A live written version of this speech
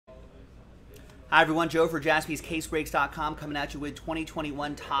Hi everyone, Joe for JaspysCaseBreaks.com coming at you with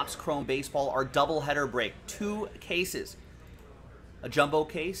 2021 Topps Chrome Baseball, our doubleheader break. 2 cases, a jumbo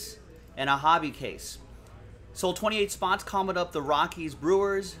case and a hobby case. Sold 28 spots, comboed up the Rockies,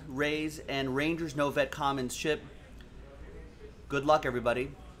 Brewers, Rays, and Rangers no vet commons ship. Good luck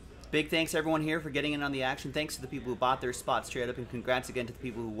everybody. Big thanks to everyone here for getting in on the action. Thanks to the people who bought their spots straight up, and congrats again to the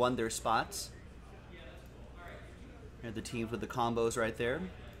people who won their spots. Here are the teams with the combos right there.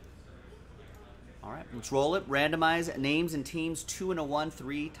 All right, let's roll it. Randomize names and teams 2 and a 1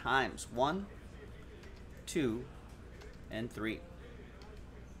 3 times. 1, 2, and 3.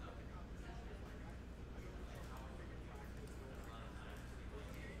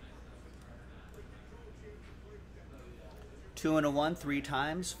 Two and a 1 3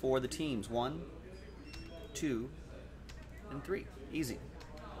 times for the teams. 1, 2, and 3. Easy.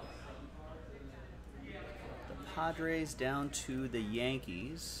 The Padres down to the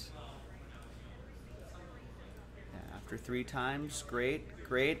Yankees. After 3 times, great,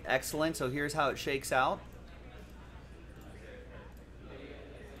 excellent. So here's how it shakes out.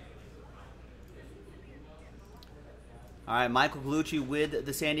 All right, Michael Gallucci with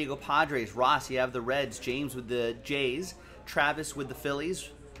the San Diego Padres. Ross, you have the Reds. James with the Jays. Travis with the Phillies.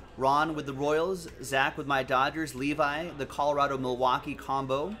 Ron with the Royals. Zach with my Dodgers. Levi, the Colorado-Milwaukee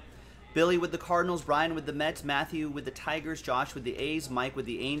combo. Billy with the Cardinals. Brian with the Mets. Matthew with the Tigers. Josh with the A's. Mike with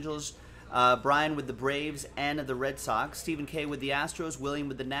the Angels. Brian with the Braves and the Red Sox. Stephen K with the Astros. William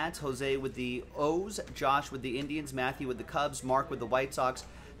with the Nats. Jose with the O's. Josh with the Indians. Matthew with the Cubs. Mark with the White Sox.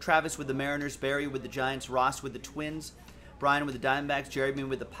 Travis with the Mariners. Barry with the Giants. Ross with the Twins. Brian with the Diamondbacks. Jeremy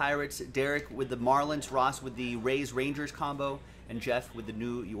with the Pirates. Derek with the Marlins. Ross with the Rays-Rangers combo. And Jeff with the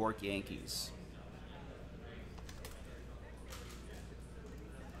New York Yankees.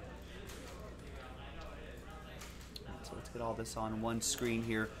 So let's get all this on one screen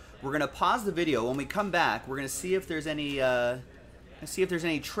here. We're going to pause the video. When we come back, we're going to see if there's any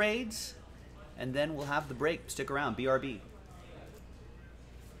trades, and then we'll have the break. Stick around. BRB.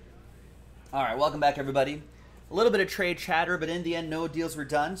 All right, welcome back, everybody. A little bit of trade chatter, but in the end, no deals were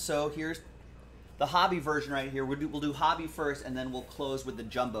done. So here's the hobby version right here. We'll do hobby first, and then we'll close with the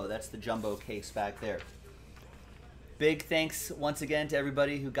jumbo. That's the jumbo case back there. Big thanks once again to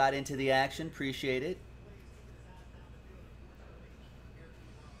everybody who got into the action. Appreciate it.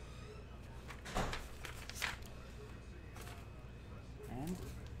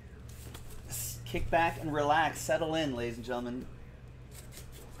 Kick back and relax. Settle in, ladies and gentlemen.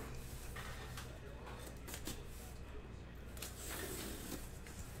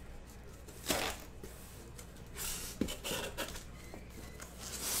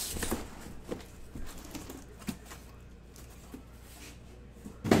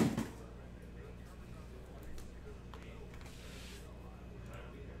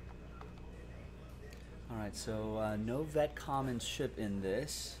 All right, so no vet commons ship in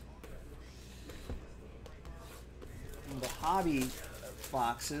this. The hobby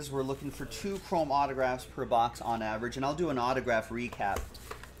boxes, we're looking for 2 chrome autographs per box on average, and I'll do an autograph recap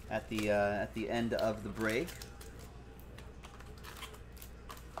at the end of the break.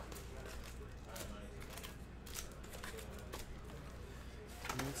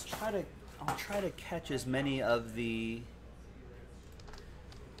 And I'll try to catch as many of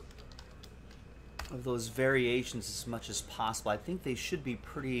those variations as much as possible. I think they should be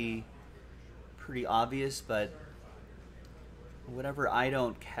pretty obvious, but whatever I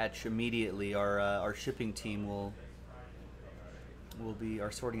don't catch immediately, our shipping team will be, our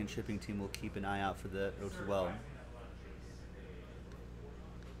sorting and shipping team will keep an eye out for those as well.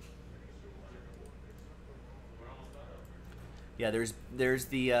 Yeah, there's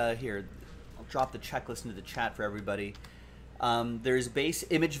the here. I'll drop the checklist into the chat for everybody. There's base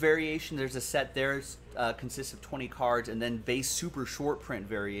image variation. There's a set there, consists of 20 cards, and then base super short print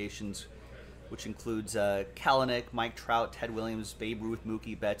variations, which includes Kalanick, Mike Trout, Ted Williams, Babe Ruth,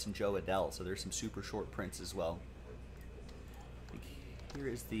 Mookie Betts, and Joe Adele. So there's some super short prints as well. Here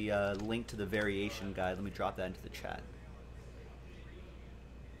is the link to the variation guide. Let me drop that into the chat.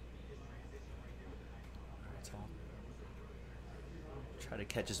 Alright, so I'll try to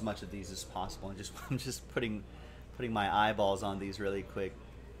catch as much of these as possible. And I'm just putting my eyeballs on these really quick.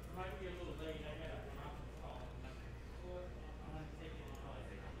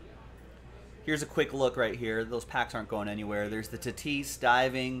 Here's a quick look right here. Those packs aren't going anywhere. There's the Tatis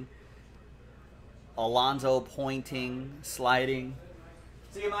diving, Alonso pointing, sliding.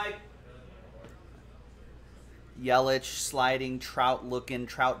 See you, Mike. Yelich sliding, Trout looking,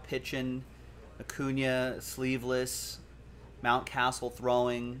 Trout pitching, Acuna sleeveless, Mountcastle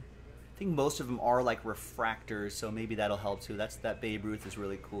throwing. I think most of them are like refractors, so maybe that'll help too. That Babe Ruth is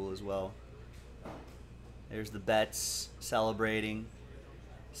really cool as well. There's the Betts celebrating,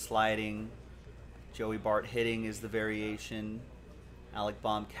 sliding. Joey Bart hitting is the variation. Alec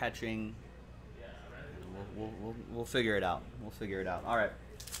Baum catching. We'll figure it out. We'll figure it out. All right.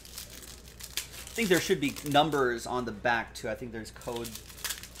 I think there should be numbers on the back too. I think there's code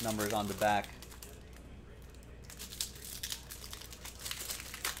numbers on the back.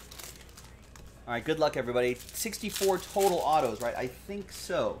 All right, good luck, everybody. 64 total autos, right? I think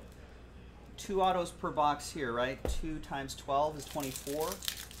so. 2 autos per box here, right? 2 times 12 is 24.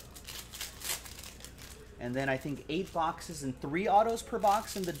 And then I think 8 boxes and 3 autos per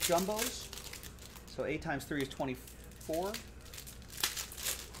box in the jumbos. So 8 times 3 is 24.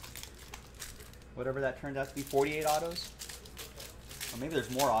 Whatever that turned out to be, 48 autos. Or maybe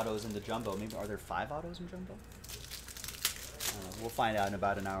there's more autos in the jumbo. Maybe are there 5 autos in jumbo? I don't know. We'll find out in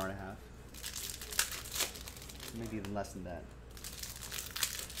about an hour and a half. Maybe even less than that.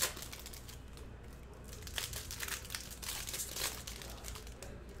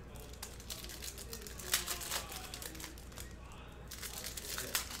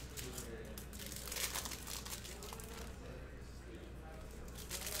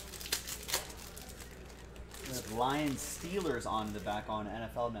 We have Lions Steelers on the back on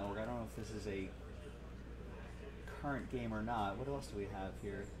NFL Network. I don't know if this is a current game or not. What else do we have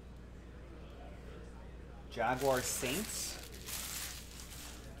here? Jaguars Saints.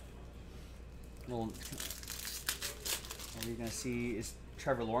 Well, are we going to see, is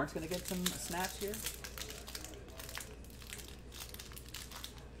Trevor Lawrence going to get some snaps here?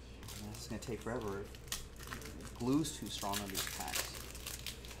 This is going to take forever. Glue's too strong on these packs.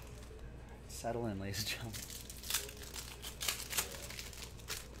 Settle in, ladies and gentlemen.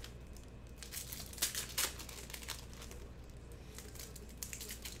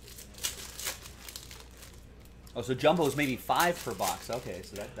 Oh, so jumbo is maybe 5 per box. Okay,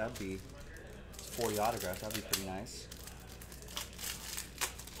 so that'd be 40 autographs. That'd be pretty nice.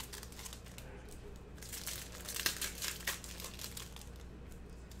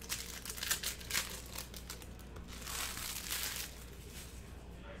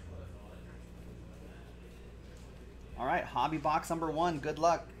 All right, hobby box number 1. Good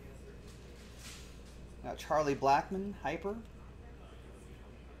luck. Got Charlie Blackmon, Hyper.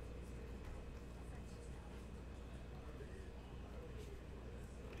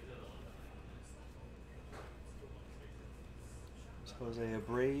 Jose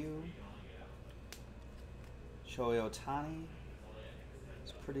Abreu, Shohei Ohtani.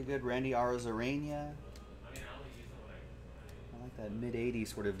 It's pretty good. Randy Arozarena. I like that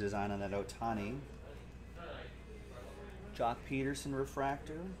mid-80s sort of design on that Ohtani. Jock Peterson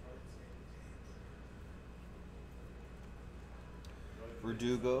refractor.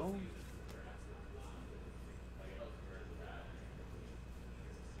 Verdugo.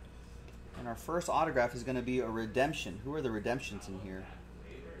 And our first autograph is going to be a redemption. Who are the redemptions in here?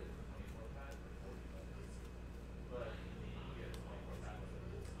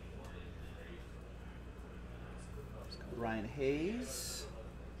 Let's go Ryan Hayes.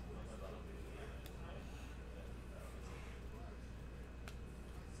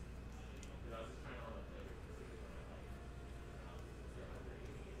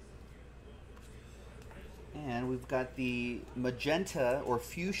 And we've got the magenta or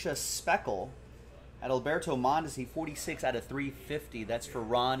fuchsia speckle at Alberto Mondesi, 46 out of 350. That's for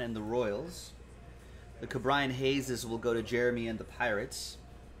Ron and the Royals. The Cabrian Hayes will go to Jeremy and the Pirates.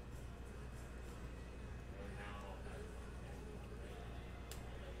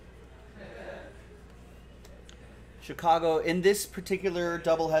 Chicago, in this particular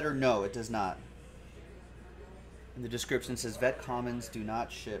doubleheader, no, it does not. In the description it says vet commons do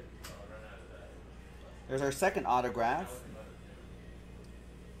not ship. There's our second autograph.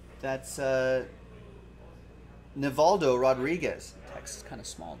 That's Nivaldo Rodriguez. The text is kind of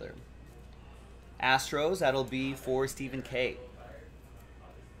small there. Astros, that'll be for Stephen K.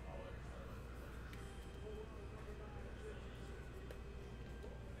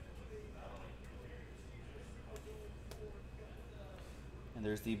 And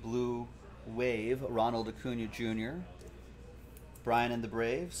there's the blue wave, Ronald Acuna Jr. Brian and the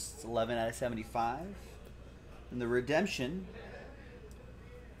Braves, it's 11 out of 75. And the redemption,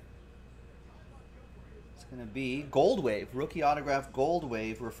 it's going to be Gold Wave, rookie autograph Gold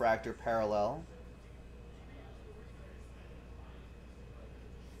Wave refractor parallel.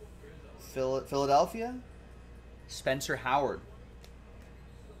 Philadelphia, Spencer Howard.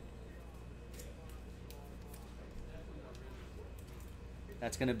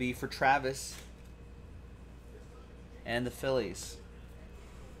 That's going to be for Travis and the Phillies.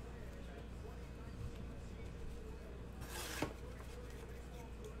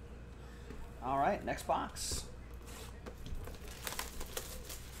 All right, next box.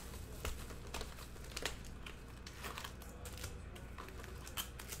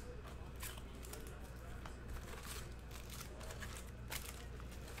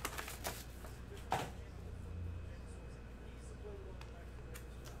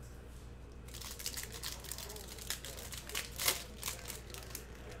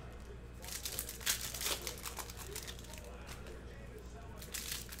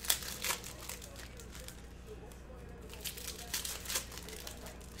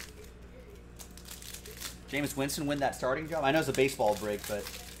 Jameis Winston win that starting job? I know it's a baseball break, but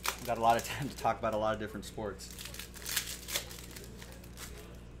we've got a lot of time to talk about a lot of different sports.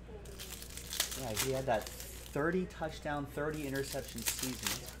 Yeah, he had that 30 touchdown, 30 interception season.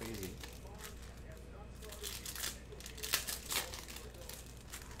 That's crazy.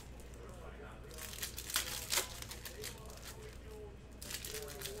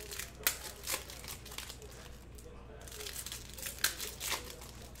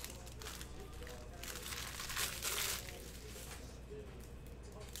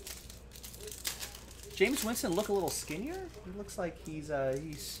 Jameis Winston look a little skinnier. He looks like he's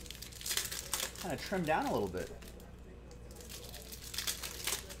kind of trimmed down a little bit.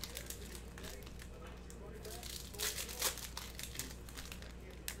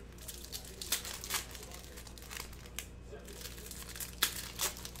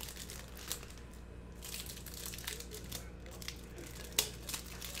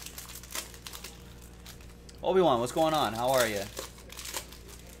 Obi-Wan, what's going on? How are you?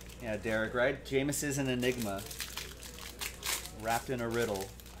 Yeah, Derek, right? Jameis is an enigma. Wrapped in a riddle.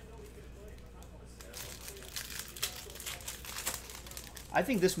 I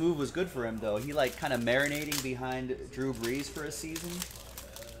think this move was good for him, though. He, like, kind of marinating behind Drew Brees for a season.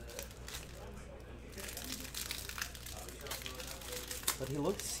 But he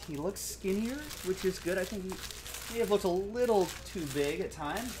looks skinnier, which is good. I think he may have looked a little too big at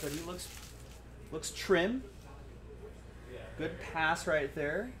times, but he looks trim. Good pass right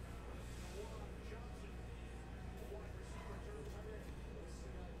there.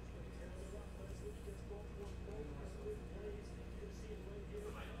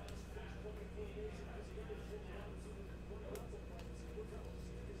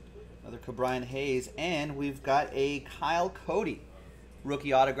 Another Cabrian Hayes, and we've got a Kyle Cody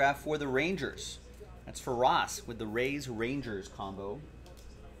rookie autograph for the Rangers. That's for Ross with the Rays-Rangers combo.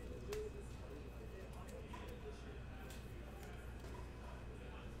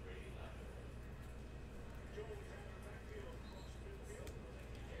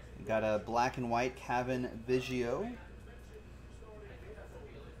 We got a black and white Kevin Biggio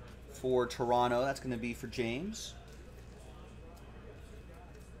for Toronto. That's going to be for James.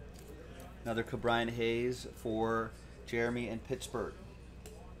 Another Cabrian Hayes for Jeremy in Pittsburgh.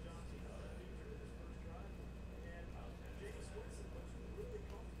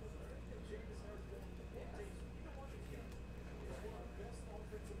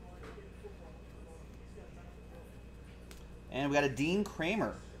 And we got a Dean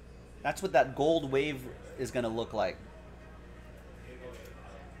Kramer. That's what that gold wave is going to look like.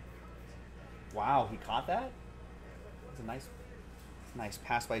 Wow, he caught that? That's a nice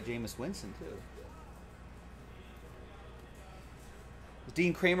pass by Jameis Winston, too.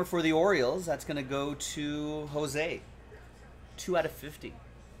 Dean Kramer for the Orioles. That's going to go to Jose. 2 out of 50.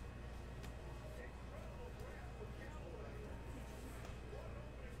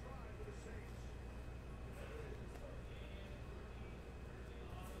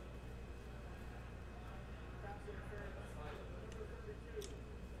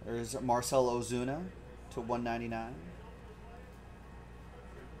 There's Marcell Ozuna to 199.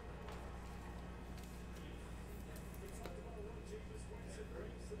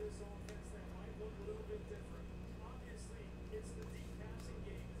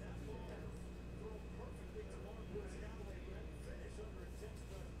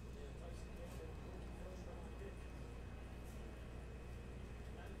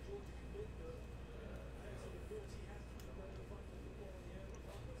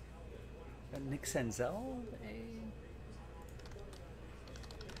 Nick Senzel?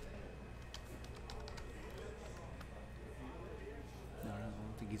 No, I don't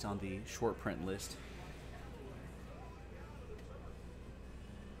think he's on the short print list.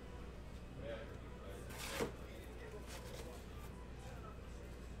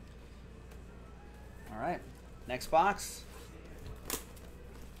 All right, next box.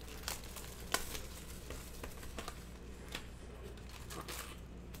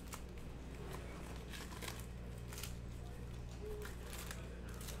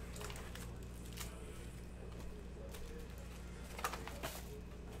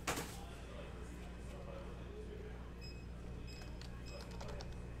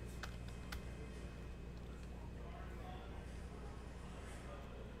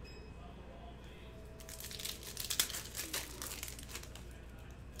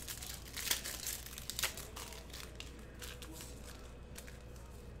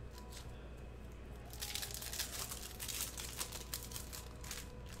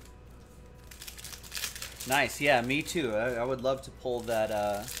 Nice, yeah, me too. I would love to pull that.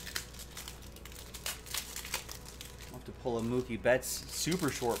 Love to pull a Mookie Betts super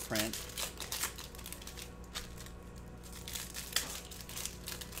short print.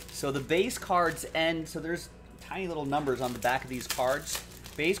 So the base cards end. So there's tiny little numbers on the back of these cards.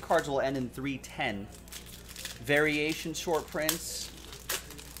 Base cards will end in 310. Variation short prints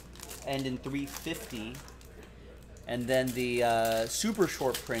end in 350. And then the super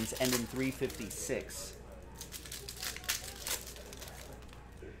short prints end in 356.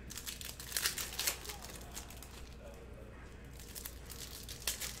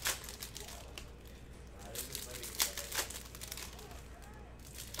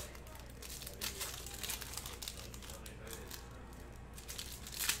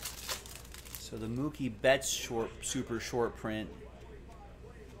 So the Mookie Betts super short print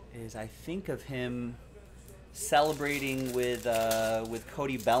is, I think, of him celebrating with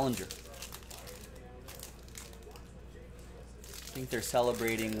Cody Bellinger. I think they're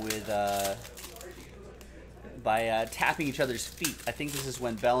celebrating with by tapping each other's feet. I think this is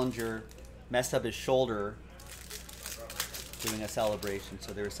when Bellinger messed up his shoulder doing a celebration,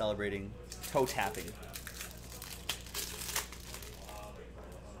 so they were celebrating toe tapping.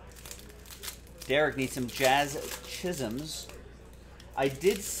 Derek needs some Jazz Chisholms. I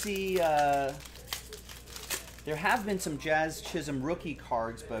did see there have been some Jazz Chisholm rookie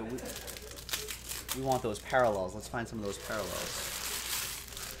cards, but we want those parallels. Let's find some of those parallels.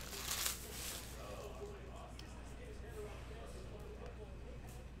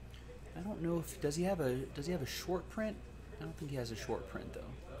 I don't know if does he have a short print? I don't think he has a short print though.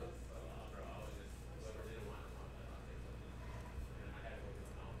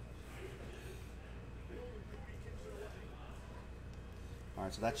 All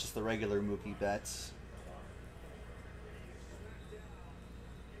right, so that's just the regular Mookie Betts.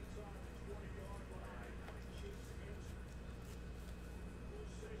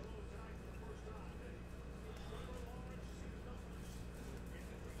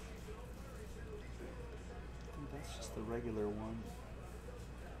 I think that's just the regular one.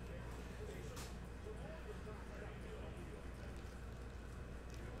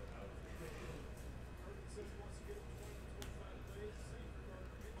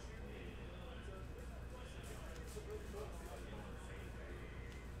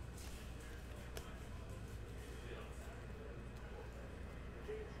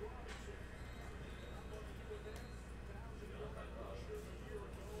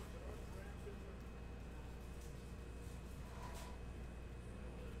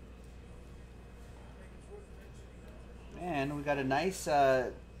 And we got a nice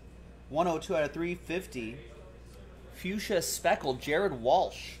 102 out of 350 fuchsia speckled Jared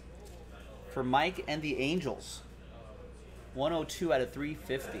Walsh for Mike and the Angels. 102 out of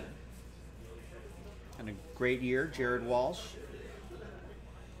 350. And a great year, Jared Walsh.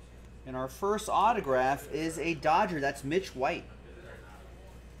 And our first autograph is a Dodger. That's Mitch White.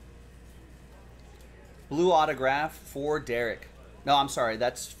 Blue autograph for Derek. No, I'm sorry.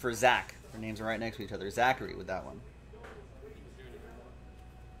 That's for Zach. Their names are right next to each other. Zachary with that one.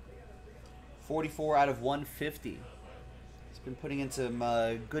 44 out of 150. He's been putting in some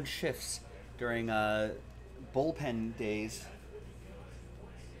good shifts during bullpen days.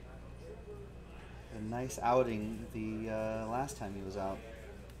 A nice outing the last time he was out.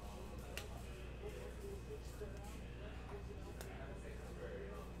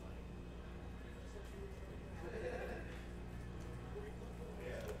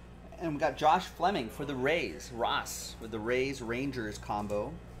 And we got Josh Fleming for the Rays. Ross with the Rays-Rangers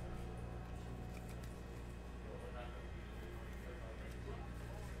combo.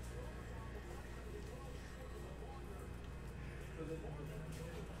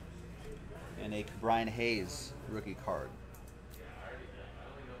 And a Brian Hayes rookie card.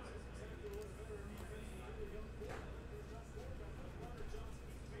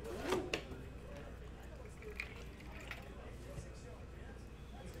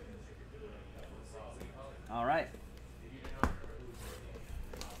 All right.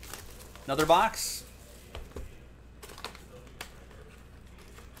 Another box.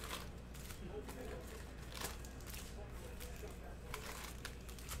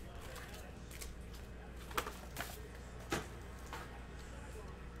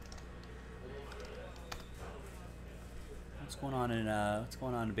 What's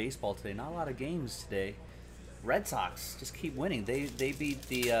going on in baseball today? Not a lot of games today. Red Sox just keep winning. They beat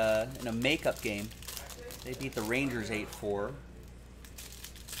the in a makeup game. They beat the Rangers 8-4. I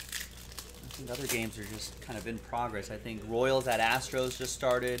think other games are just kind of in progress. I think Royals at Astros just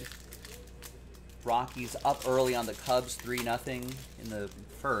started. Rockies up early on the Cubs 3-0 in the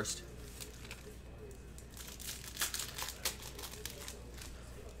first.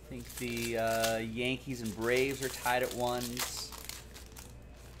 think the Yankees and Braves are tied at 1s.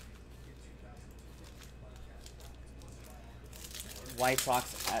 White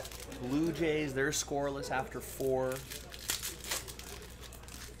Sox at Blue Jays. They're scoreless after 4.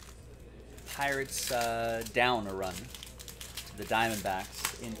 Pirates down a run to the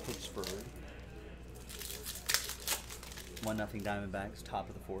Diamondbacks in Pittsburgh. 1-0 Diamondbacks, top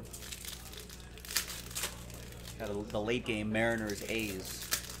of the 4th. Got the late game, Mariners A's.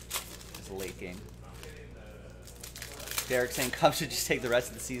 It's a late game. Derek saying Cubs should just take the rest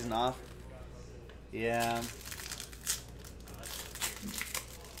of the season off. Yeah.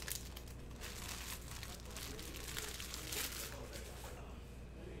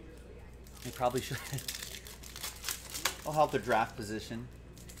 They probably should. It'll help their draft position.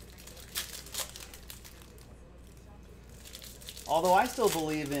 Although I still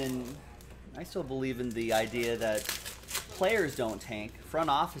believe in the idea that players don't tank. Front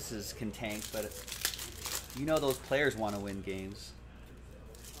offices can tank, but you know those players want to win games.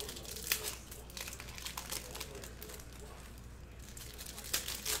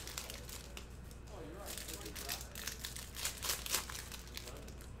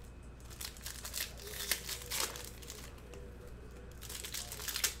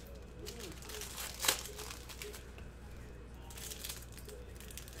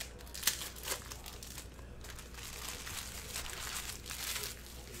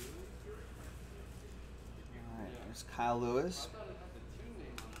 Kyle Lewis.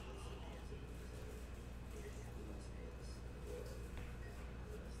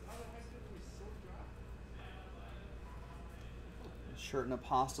 Shirt and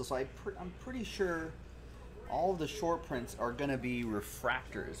Apostle. So I'm pretty sure all of the short prints are going to be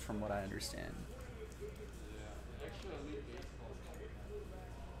refractors from what I understand.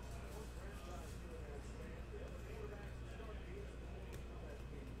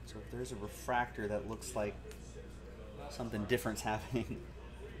 So if there's a refractor that looks like something different's happening,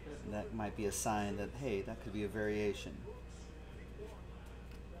 that might be a sign that, hey, that could be a variation.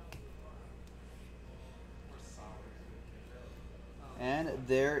 And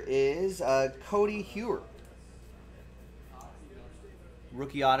there is Cody Hewer.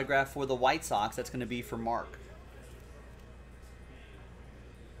 Rookie autograph for the White Sox. That's going to be for Mark.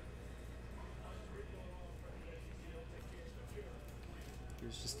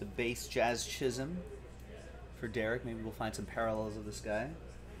 Here's just a base Jazz Chisholm for Derek. Maybe we'll find some parallels of this guy.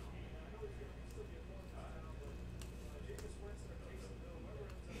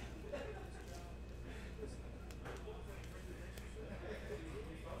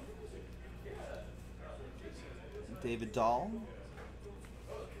 David Dahl.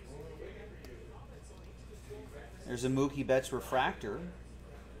 There's a Mookie Betts refractor.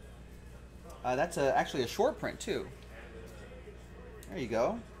 That's actually a short print too. There you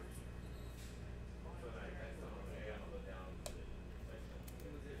go.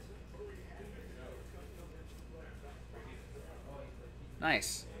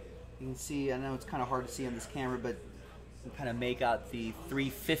 Nice. You can see, I know it's kind of hard to see on this camera, but you kind of make out the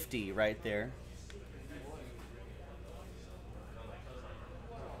 350 right there.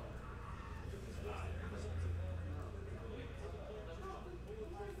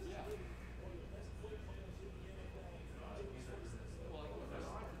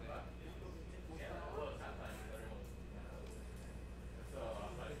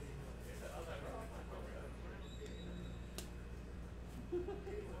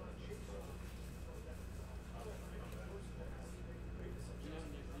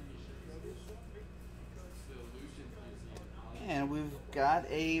 And we've got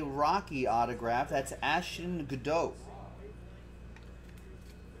a Rocky autograph. That's Ashton Godot.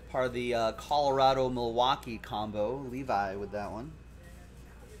 Part of the Colorado-Milwaukee combo. Levi with that one.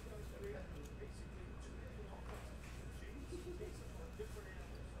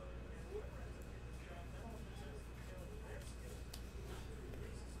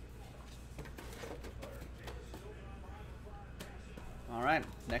 All right,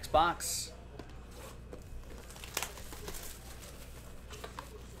 next box.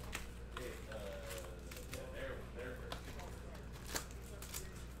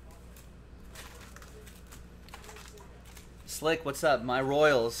 Slick, what's up? My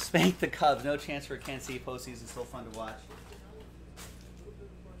Royals spank the Cubs. No chance for a Kansas City postseason. Still fun to watch.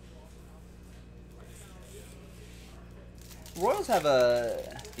 Royals have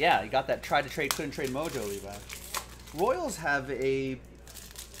a, yeah, you got that tried to trade, couldn't trade mojo, Levi. Royals have a,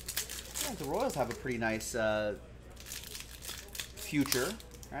 yeah, the Royals have a pretty nice future,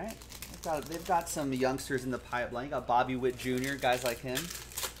 right? They've got some youngsters in the pipeline. You got Bobby Witt Jr., guys like him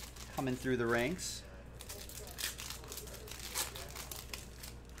coming through the ranks.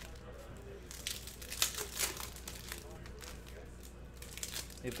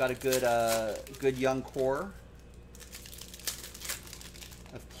 They've got a good young core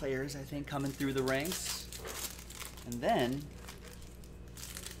of players, I think, coming through the ranks. And then,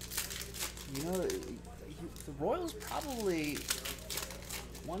 you know, the Royals probably,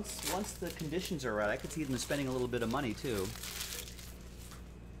 once the conditions are right, I could see them spending a little bit of money too.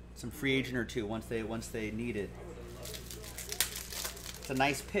 Some free agent or two once they need it. It's a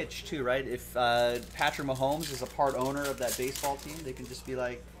nice pitch too, right? If Patrick Mahomes is a part owner of that baseball team, they can just be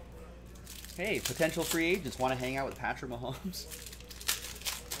like, hey, potential free agents want to hang out with Patrick Mahomes.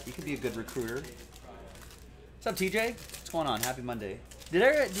 He could be a good recruiter. What's up, TJ? What's going on? Happy Monday. Did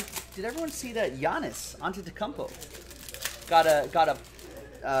everyone see that Giannis Antetokounmpo got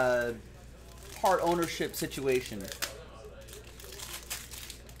a part ownership situation?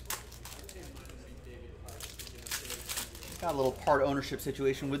 Got a little part ownership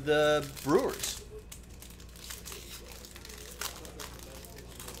situation with the Brewers.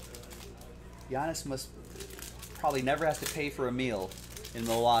 Giannis must probably never has to pay for a meal in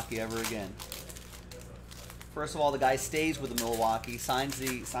Milwaukee ever again. First of all, the guy stays with the Milwaukee, signs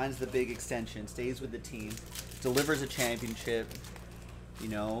the big extension, stays with the team, delivers a championship, you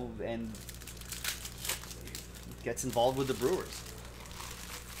know, and gets involved with the Brewers.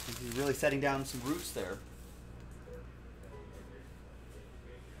 He's really setting down some roots there.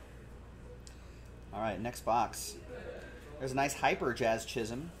 All right, next box. There's a nice Hyper Jazz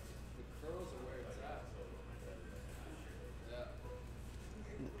Chisholm.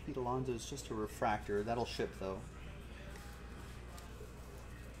 Pete Alonso is just a refractor. That'll ship, though.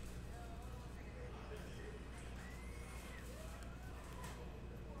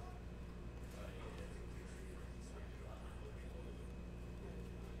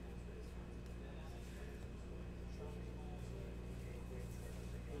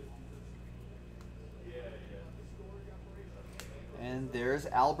 And there's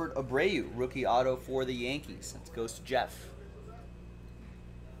Albert Abreu, rookie auto for the Yankees. That goes to Jeff.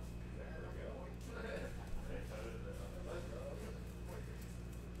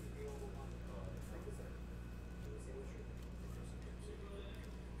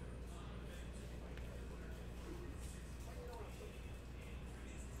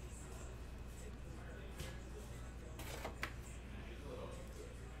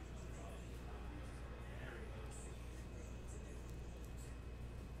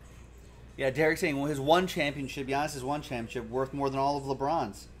 Yeah, Derek saying, well, his one championship, Giannis' one championship, worth more than all of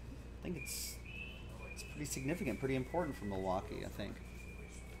LeBron's. I think it's pretty significant, pretty important for Milwaukee, I think.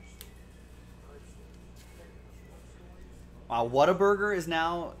 Wow, Whataburger is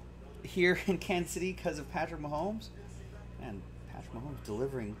now here in Kansas City because of Patrick Mahomes. Man, Patrick Mahomes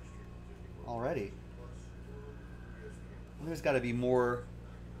delivering already. Well, there's got to be more.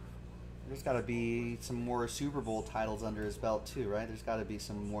 There's got to be some more Super Bowl titles under his belt too, right? There's got to be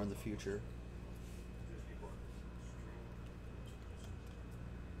some more in the future.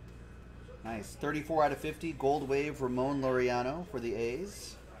 Nice. 34 out of 50. Gold Wave Ramon Laureano for the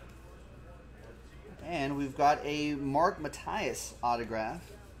A's. And we've got a Mark Mathias autograph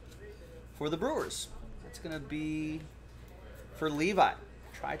for the Brewers. That's going to be for Levi.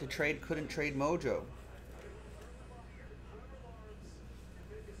 Tried to trade, couldn't trade Mojo.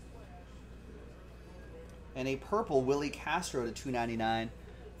 And a purple Willie Castro to 299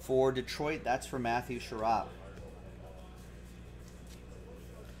 for Detroit. That's for Matthew Sharap.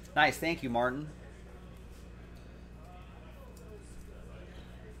 Nice, thank you, Martin.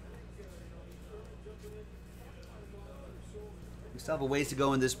 We still have a ways to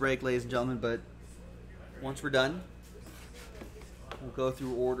go in this break, ladies and gentlemen, but once we're done, we'll go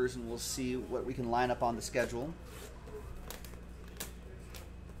through orders and we'll see what we can line up on the schedule.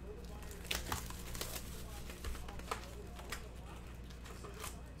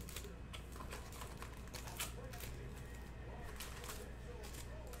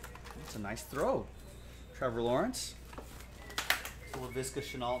 That's a nice throw. Trevor Lawrence. Laviska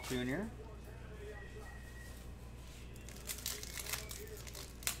Shenault Jr.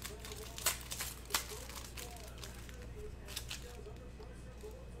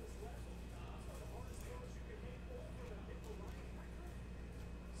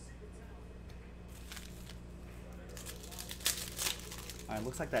 All right,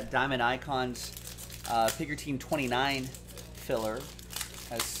 looks like that Diamond Icons Figure Team 29 filler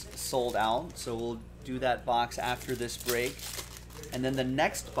has sold out, so we'll do that box after this break. And then the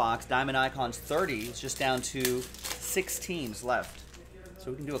next box, Diamond Icons 30, is just down to 6 teams left.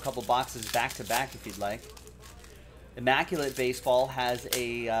 So we can do a couple boxes back to back if you'd like. Immaculate Baseball has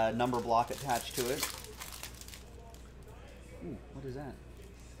a number block attached to it. Ooh, what is that?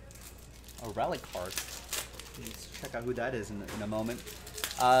 A relic card. Let's check out who that is in a moment.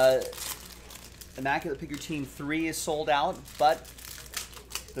 Immaculate Picker Team 3 is sold out, but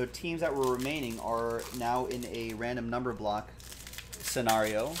the teams that were remaining are now in a random number block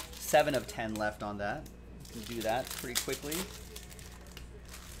scenario. 7 of 10 left on that. You can do that pretty quickly.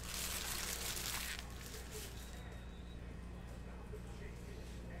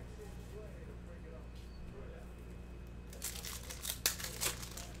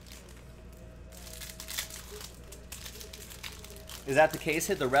 Is that the case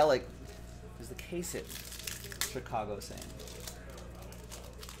hit? The relic is the case hit. Chicago saying.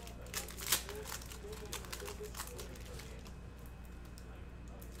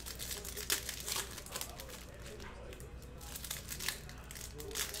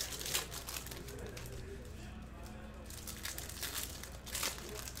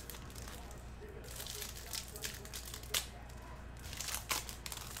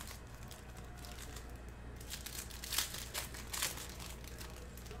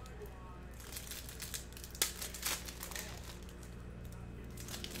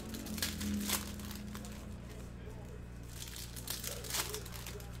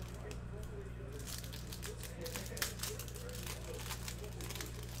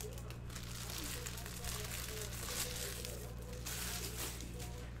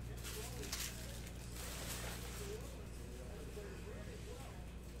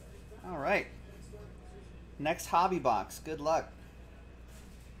 All right. Next hobby box. Good luck.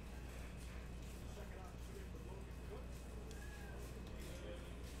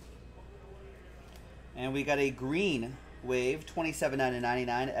 And we got a green wave,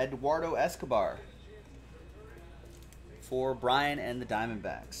 $27.99, Eduardo Escobar for Brian and the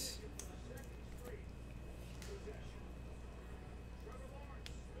Diamondbacks.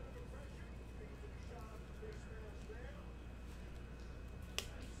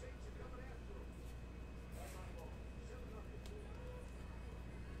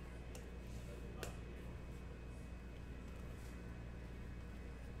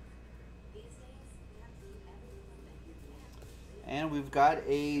 And we've got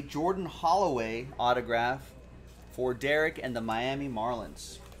a Jordan Holloway autograph for Derek and the Miami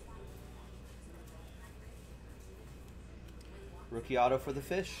Marlins. Rookie auto for the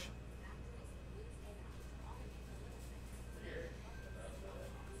Fish.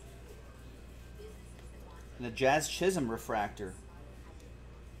 And the Jazz Chisholm refractor.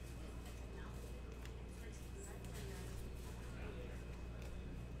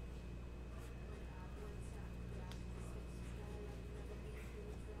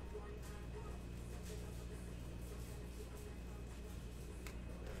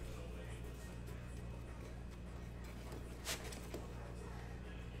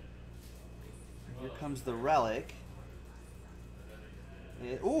 Here comes the relic.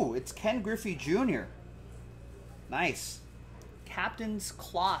 Ooh, it's Ken Griffey Jr. Nice. Captain's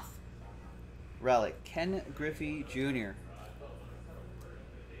Cloth relic. Ken Griffey Jr.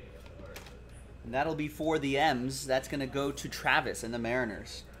 And that'll be for the M's. That's going to go to Travis and the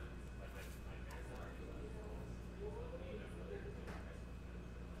Mariners.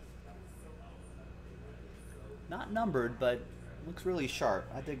 Not numbered, but looks really sharp.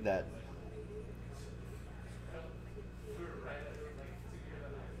 I dig that.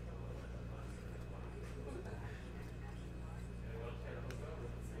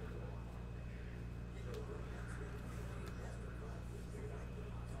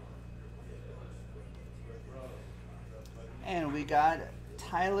 And we got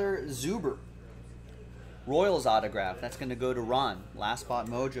Tyler Zuber. Royals autograph. That's going to go to Ron. Last Spot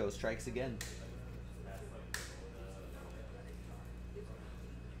Mojo strikes again.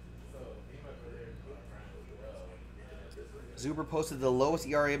 Zuber posted the lowest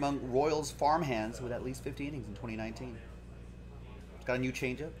ERA among Royals farmhands with at least 50 innings in 2019. Got a new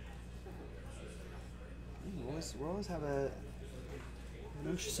changeup. Royals have an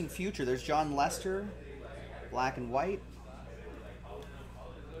interesting future. There's John Lester, black and white.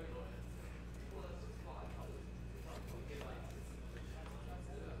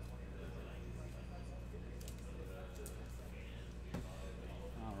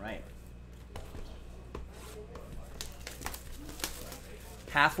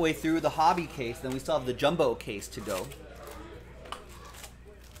 Halfway through the hobby case, then we still have the jumbo case to go.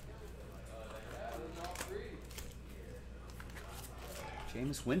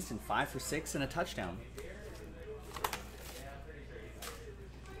 Jameis Winston, 5 for 6 and a touchdown.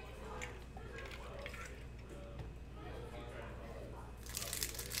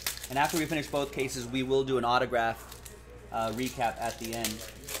 And after we finish both cases, we will do an autograph recap at the end.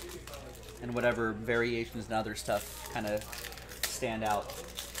 And whatever variations and other stuff kind of stand out.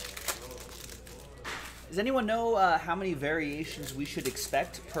 Does anyone know how many variations we should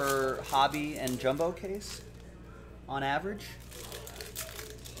expect per hobby and jumbo case on average?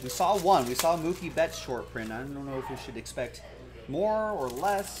 We saw one. We saw Mookie Betts short print. I don't know if we should expect more or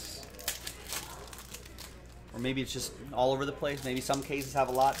less. Or maybe it's just all over the place. Maybe some cases have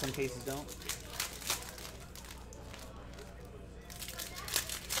a lot, some cases don't.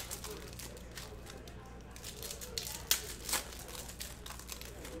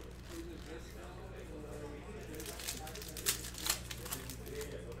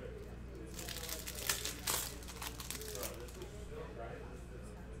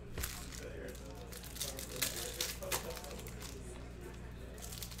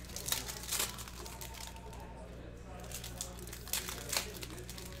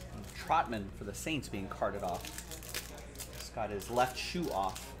 Trotman for the Saints being carted off. He's got his left shoe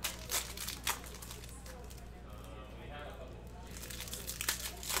off.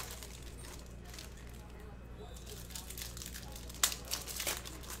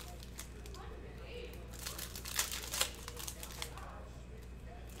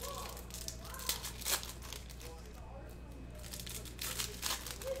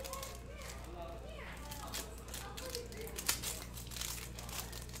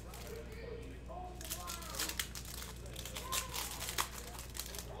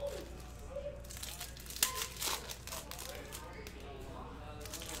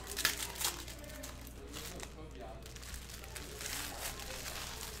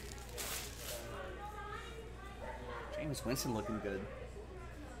 James Winston looking good.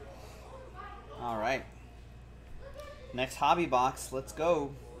 All right. Next hobby box. Let's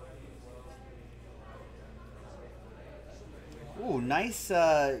go. Ooh, nice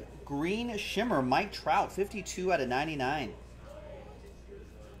green shimmer. Mike Trout, 52 out of 99.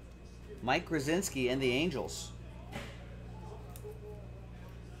 Mike Grzinski and the Angels.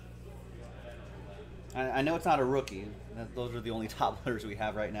 I know it's not a rookie. Those are the only top letters we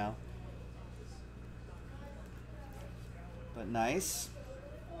have right now. But nice.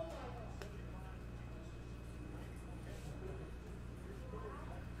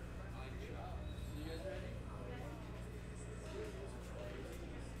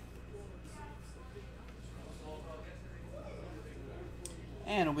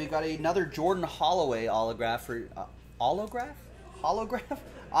 And we got another Jordan Holloway autograph for autograph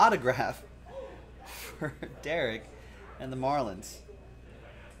for Derek and the Marlins.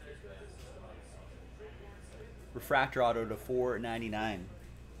 Refractor auto to $4.99.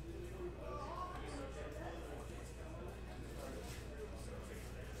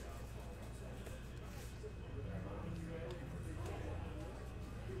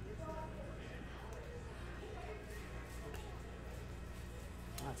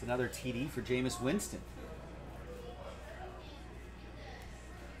 That's another TD for Jameis Winston.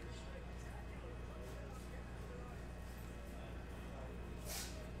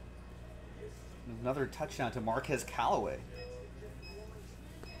 Another touchdown to Marquez Callaway.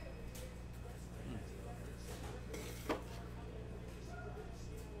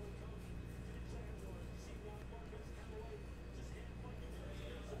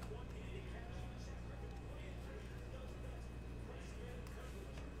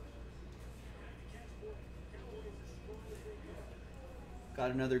 Got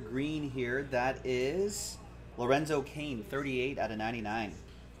another green here. That is Lorenzo Cain, 38 out of 99.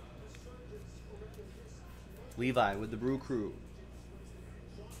 Levi with the Brew Crew.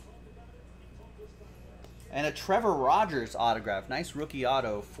 And a Trevor Rogers autograph. Nice rookie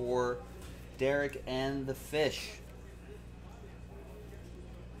auto for Derek and the Fish.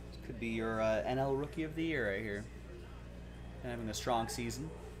 This could be your NL Rookie of the Year right here. Having a strong season.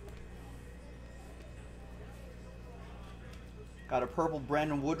 Got a purple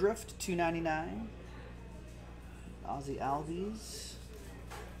Brandon Woodruff to $2.99. Ozzie Albies.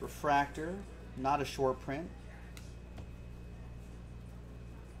 Refractor. Not a short print.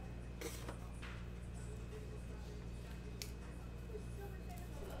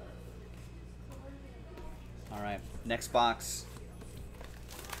 All right, next box.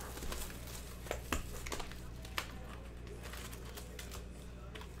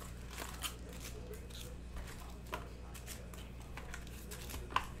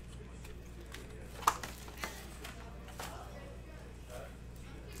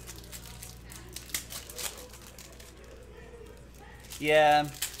 Yeah,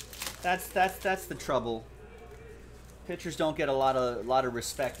 that's the trouble. Pitchers don't get a lot of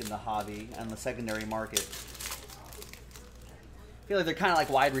respect in the hobby and the secondary market. I feel like they're kind of like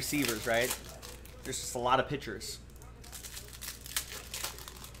wide receivers, right? There's just a lot of pitchers.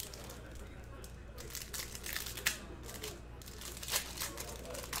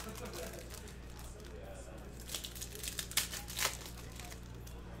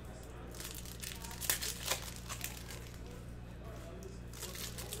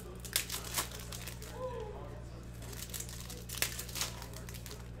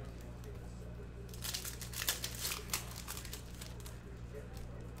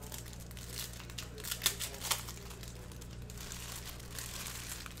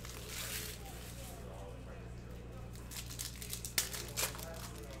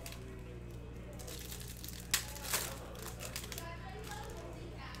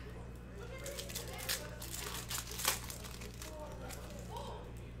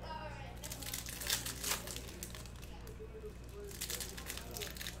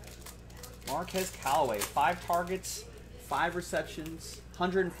 Marquez Callaway, 5 targets, 5 receptions,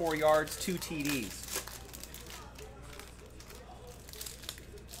 104 yards, 2 TDs.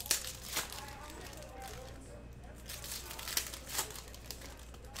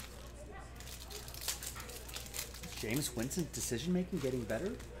 Jameis Winston's decision making getting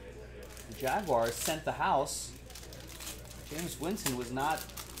better? The Jaguars sent the house. Jameis Winston was not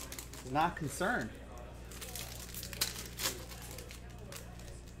concerned.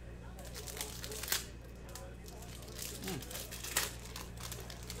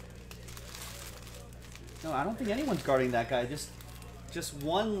 No, I don't think anyone's guarding that guy. Just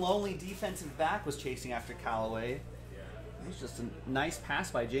one lonely defensive back was chasing after Callaway. It was just a nice pass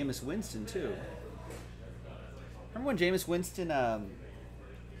by Jameis Winston, too. Remember when Jameis Winston,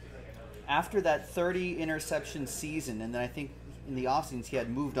 after that 30 interception season, and then I think in the offseason he had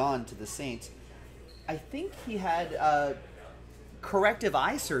moved on to the Saints, I think he had corrective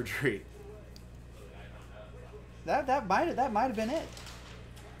eye surgery. That might have been it.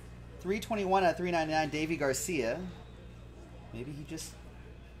 321 out of 399, Davy Garcia. Maybe he just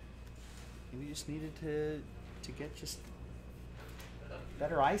needed to get just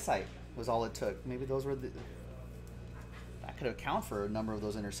better eyesight was all it took. Maybe those were that could account for a number of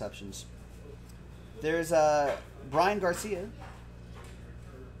those interceptions. There's Brian Garcia.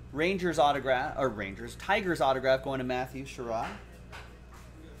 Tigers autograph going to Matthew Sherrod.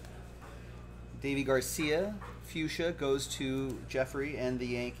 Davy Garcia, fuchsia, goes to Jeffrey and the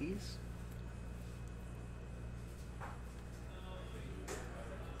Yankees.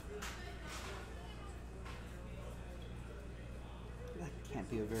 That can't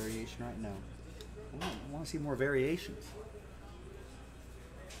be a variation right now. I want to see more variations.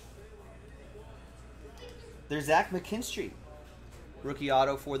 There's Zach McKinstry. Rookie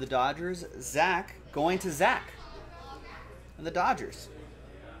auto for the Dodgers. Zach going to Zach and the Dodgers.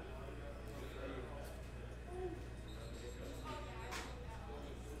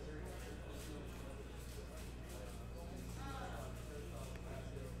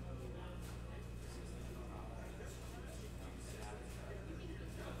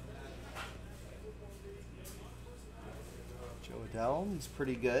 Joe Adell, he's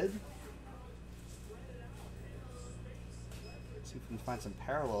pretty good. See if we can find some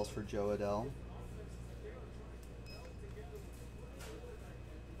parallels for Joe Adell.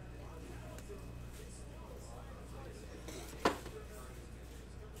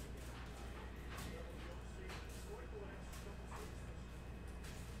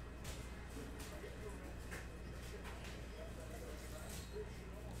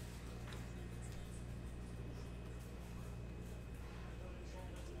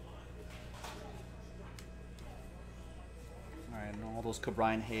 And all those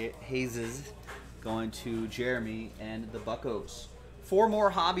Cabrian Hayes going to Jeremy and the Buccos. 4 more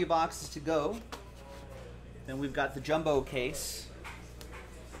hobby boxes to go. Then we've got the jumbo case.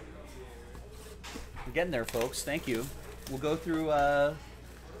 We're getting there, folks. Thank you. We'll go through,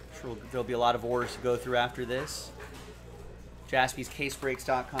 sure there'll be a lot of orders to go through after this.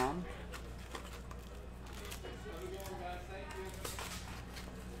 JaspysCaseBreaks.com.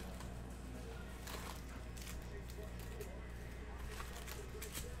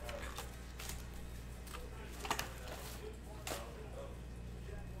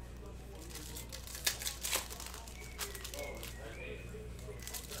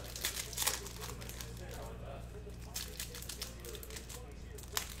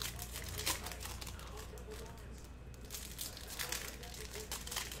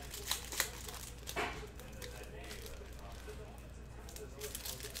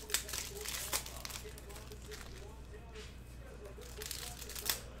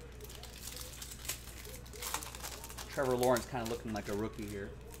 Trevor Lawrence kind of looking like a rookie here.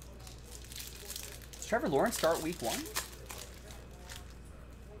 Does Trevor Lawrence start week 1?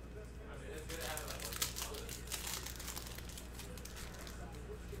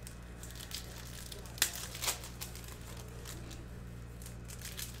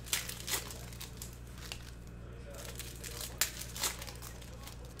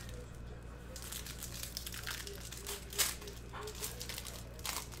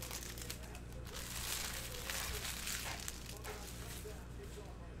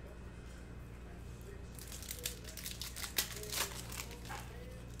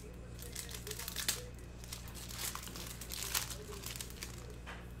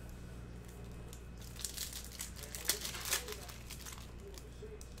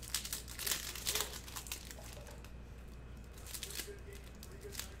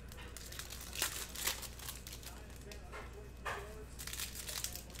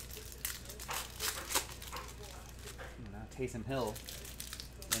 Taysom Hill.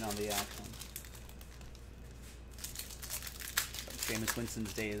 in on the action. Jameis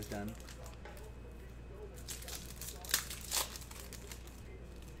Winston's day is done.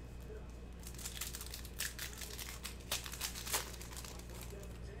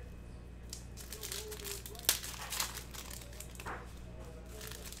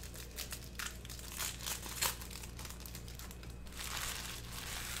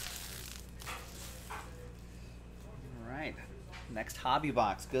 Next hobby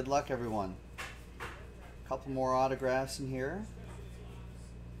box. Good luck, everyone. A couple more autographs in here.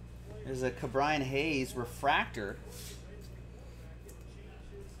 There's a Cabrian Hayes refractor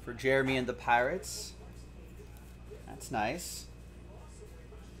for Jeremy and the Pirates. That's nice.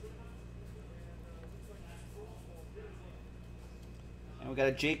 And we got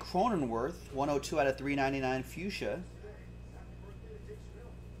a Jake Cronenworth, 102 out of 399 fuchsia.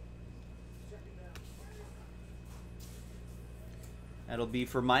 That'll be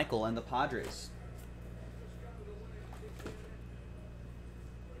for Michael and the Padres.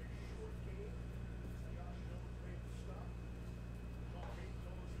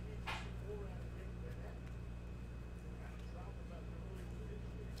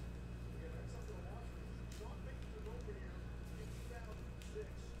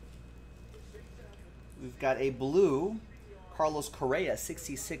 We've got a blue Carlos Correa,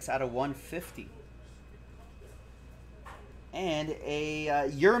 66 out of 150. And a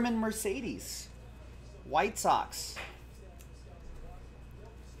Yerman Mercedes, White Sox.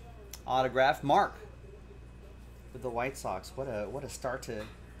 Autograph, Mark with the White Sox. What a start to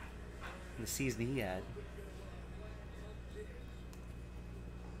the season he had.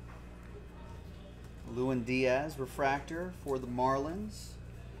 Lewin Diaz, refractor for the Marlins.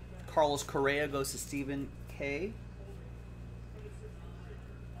 Carlos Correa goes to Stephen K.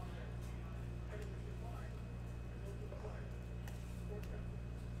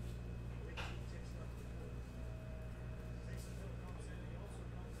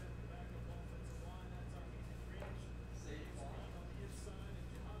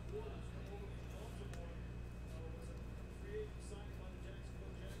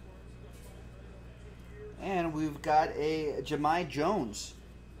 And we've got a Jahmai Jones.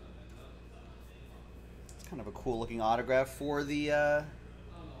 It's kind of a cool looking autograph for the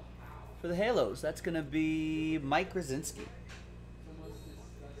Halos. That's going to be Mike Krasinski.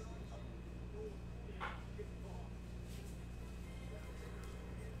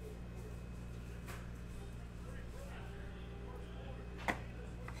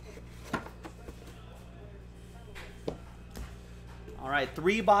 All right,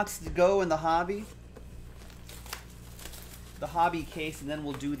 3 boxes to go in the hobby. The hobby case, and then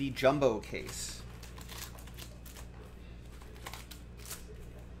we'll do the jumbo case.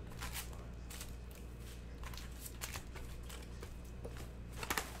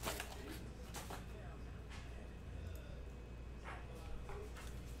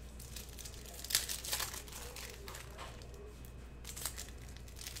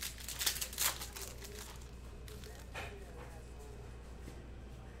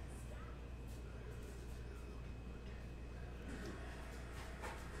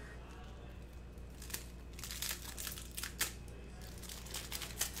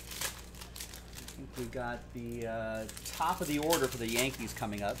 We got the top of the order for the Yankees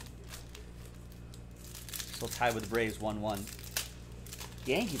coming up. Still tied with the Braves 1-1.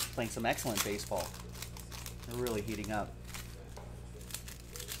 Yankees playing some excellent baseball. They're really heating up.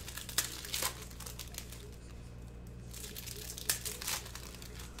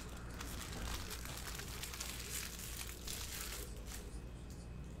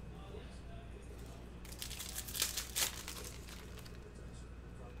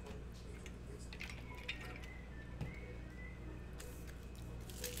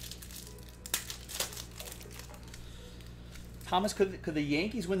 Thomas, could the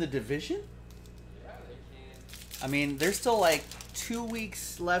Yankees win the division? Yeah, they can. I mean, there's still like 2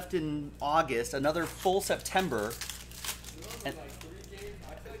 weeks left in August, another full September, and like 3 games.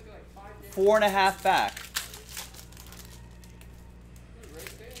 I feel like they're like 5 games. 4.5 back. They're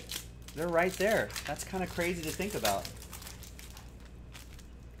right there. They're right there. That's kind of crazy to think about. They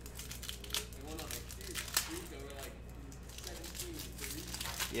won on a huge streak over like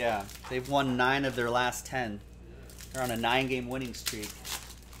 17-3. Yeah, they've won 9 of their last 10. They're on a 9-game winning streak.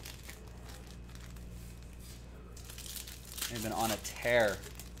 They've been on a tear.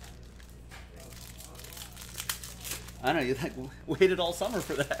 I don't know, you like waited all summer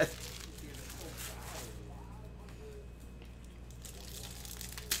for that.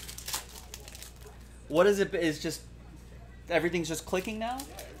 What is it? Is just everything's just clicking now?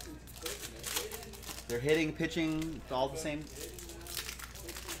 Yeah, everything's clicking. They're hitting, pitching, all the same.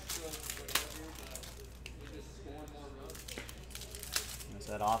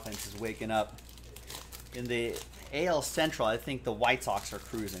 That offense is waking up. In the AL Central, I think the White Sox are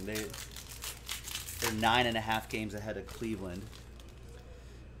cruising. They're 9.5 games ahead of Cleveland.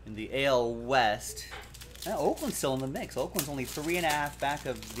 In the AL West, Oakland's still in the mix. Oakland's only 3.5 back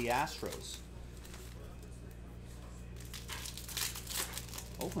of the Astros.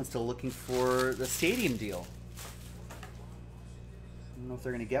 Oakland's still looking for the stadium deal. I don't know if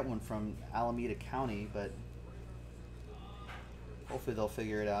they're going to get one from Alameda County, but hopefully they'll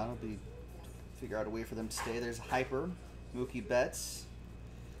figure it out. Figure out a way for them to stay. There's Hyper, Mookie Betts.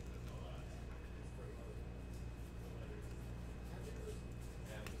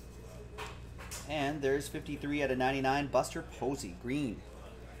 And there's 53 out of 99, Buster Posey, green.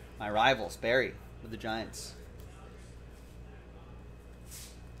 My rivals, Barry, with the Giants.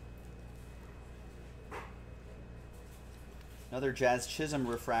 Another Jazz Chisholm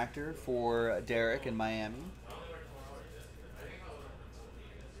refractor for Derek in Miami.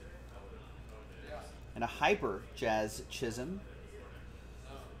 And a Hyper Jazz Chisholm.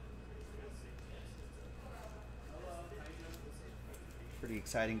 Pretty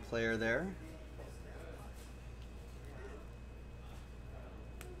exciting player there.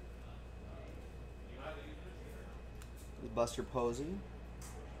 Buster Posey.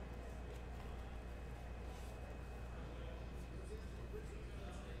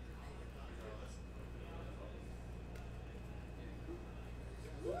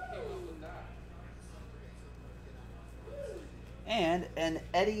 And an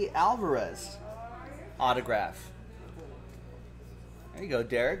Eddie Alvarez autograph. There you go,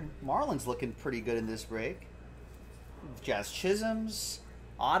 Derek. Marlins looking pretty good in this break. Jazz Chisholms,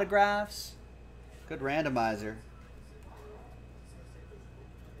 autographs. Good randomizer.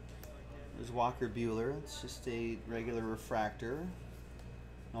 There's Walker Buehler. It's just a regular refractor. And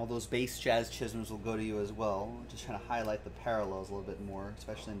all those base Jazz Chisholms will go to you as well. Just trying to highlight the parallels a little bit more,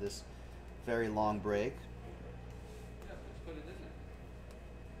 especially in this very long break.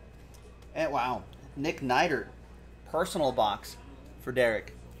 And wow, Nick Neidert, personal box for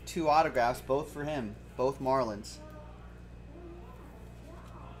Derek. 2 autographs, both for him, both Marlins.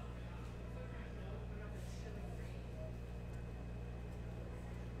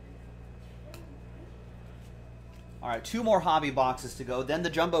 All right, 2 more hobby boxes to go, then the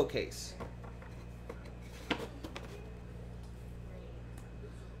jumbo case.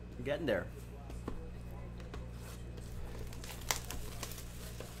 I'm getting there.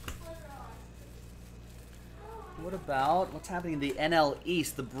 What about what's happening in the NL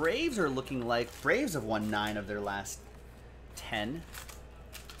East? The Braves are looking like Braves have won 9 of their last 10.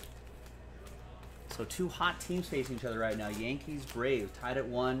 So 2 hot teams facing each other right now. Yankees, Braves, tied at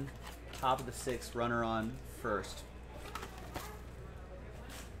 1, top of the 6th, runner on first.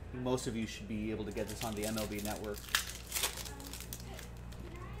 Most of you should be able to get this on the MLB Network.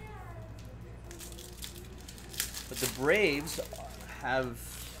 But the Braves have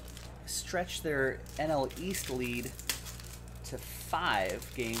stretched their NL East lead to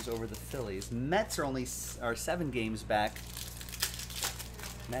 5 games over the Phillies. Mets are 7 games back.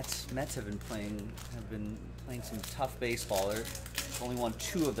 Mets have been playing some tough baseball. They've only won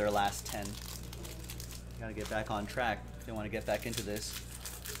 2 of their last 10. Got to get back on track if they want to get back into this.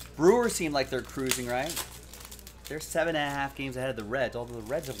 Brewers seem like they're cruising, right? They're 7.5 games ahead of the Reds, although the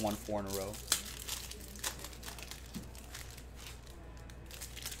Reds have won 4 in a row.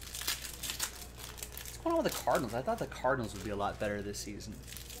 What's going on with the Cardinals? I thought the Cardinals would be a lot better this season.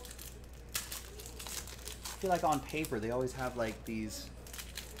 I feel like on paper they always have like these.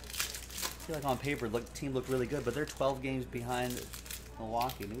 I feel like on paper the team looked really good, but they're 12 games behind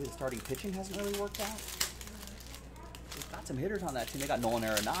Milwaukee. Maybe the starting pitching hasn't really worked out. They've got some hitters on that team. They got Nolan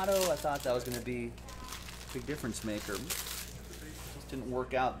Arenado. I thought that was going to be a big difference maker. Just didn't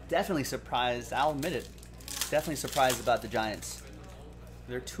work out. Definitely surprised. I'll admit it. Definitely surprised about the Giants.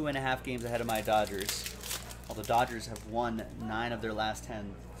 They're 2.5 games ahead of my Dodgers. While the Dodgers have won 9 of their last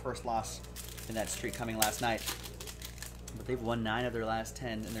 10. First loss in that streak coming last night. But they've won 9 of their last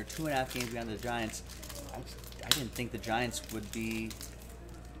 10, and they're 2.5 games behind the Giants. I didn't think the Giants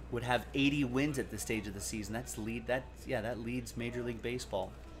would have 80 wins at this stage of the season. That leads Major League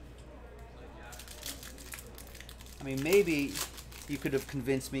Baseball. I mean, maybe you could have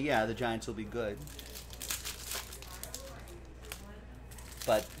convinced me, yeah, the Giants will be good.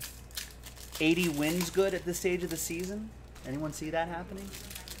 But 80 wins good at this stage of the season? Anyone see that happening?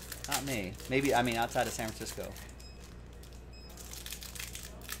 Not me. Maybe, I mean, outside of San Francisco.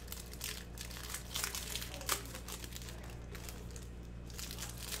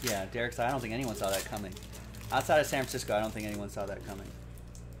 Yeah, Derek said, I don't think anyone saw that coming. Outside of San Francisco, I don't think anyone saw that coming.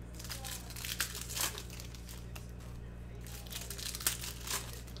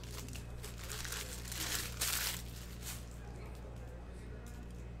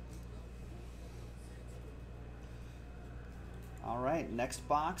 right, next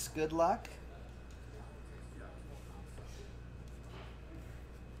box. Good luck.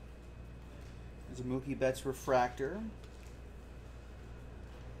 There's a Mookie Betts refractor,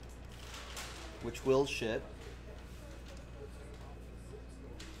 which will ship.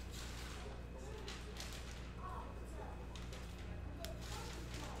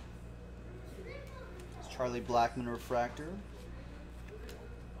 It's Charlie Blackmon refractor.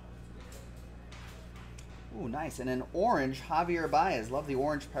 Ooh, nice. And an orange, Javier Baez. Love the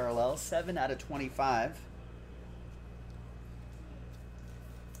orange parallel. 7 out of 25.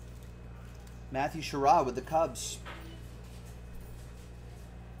 Matthew Sherrod with the Cubs.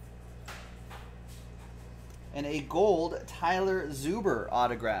 And a gold Tyler Zuber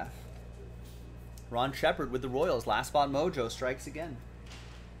autograph. Ron Shepard with the Royals. Last spot mojo strikes again.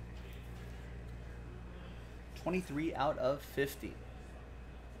 23 out of 50.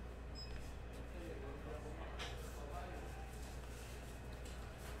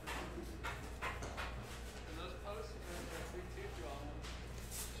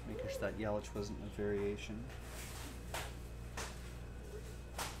 Just making sure that Yelich wasn't a variation.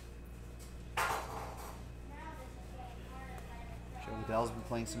 Joey Bell's been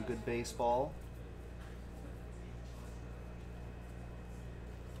playing some good baseball.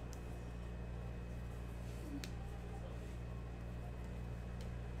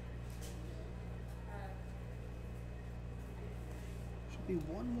 Should be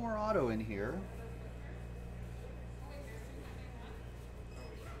one more auto in here.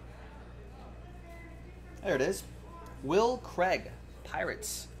 There it is. Will Craig,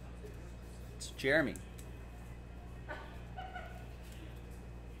 Pirates. It's Jeremy.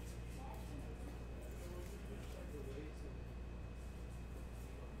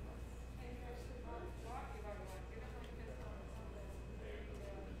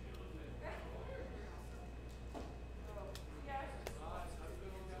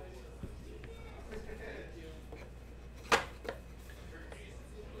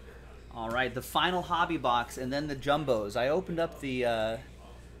 All right, the final hobby box and then the jumbos. I opened up the,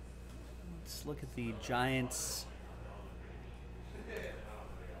 let's look at the Giants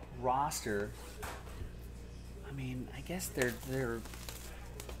roster. I mean, I guess they're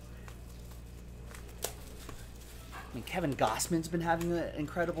I mean, Kevin Gossman's been having an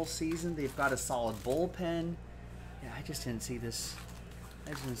incredible season. They've got a solid bullpen. Yeah, I just didn't see this.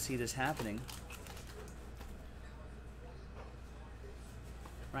 I just didn't see this happening.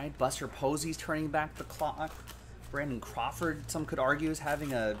 Right, Buster Posey's turning back the clock. Brandon Crawford, some could argue, is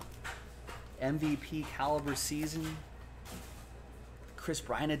having a MVP caliber season. Chris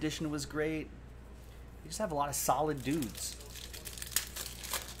Bryant edition was great. You just have a lot of solid dudes.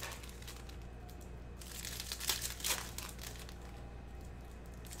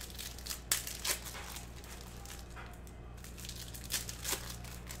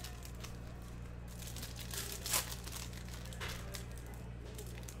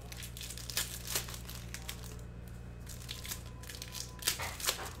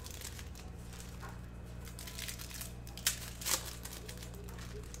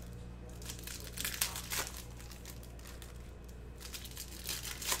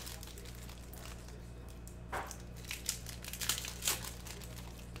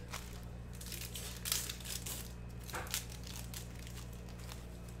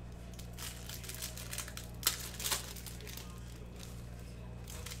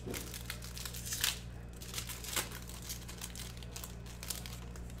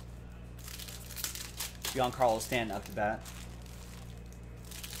 Giancarlo Stanton up to bat.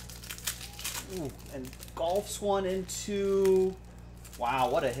 Ooh, and golfs one into... Wow,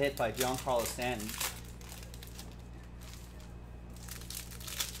 what a hit by Giancarlo Stanton.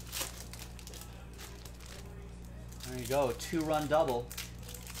 There you go, 2-run double.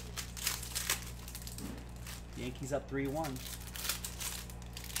 Yankees up 3-1.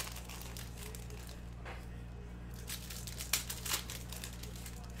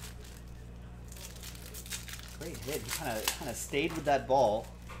 Great hit. He kind of stayed with that ball,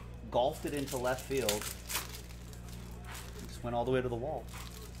 golfed it into left field, and just went all the way to the wall.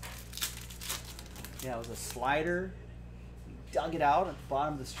 Yeah, it was a slider. He dug it out at the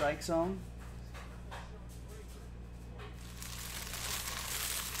bottom of the strike zone.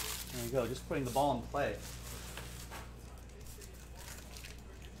 There you go, just putting the ball in play.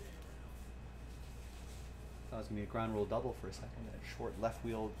 Thought it was gonna be a ground rule double for a second. That short left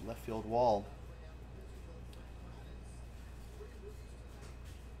field wall.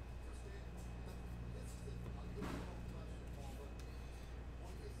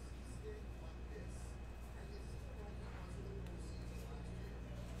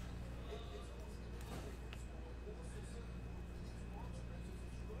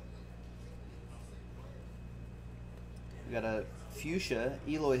 We got a fuchsia,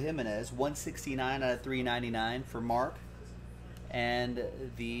 Eloy Jimenez, 169 out of 399 for Mark. And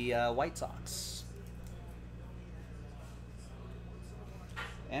the White Sox.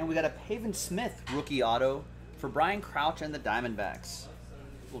 And we got a Pavin Smith rookie auto for Brian Crouch and the Diamondbacks.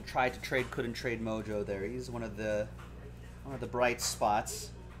 We'll try to trade, couldn't trade mojo there. He's one of the bright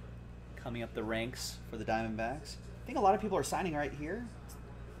spots coming up the ranks for the Diamondbacks. I think a lot of people are signing right here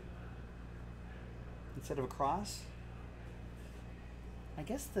instead of across. I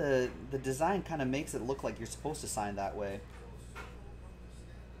guess the design kind of makes it look like you're supposed to sign that way.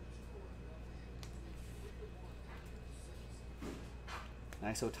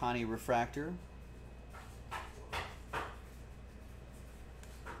 Nice Ohtani refractor.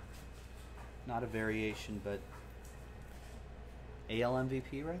 Not a variation, but AL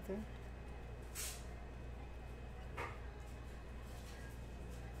MVP right there.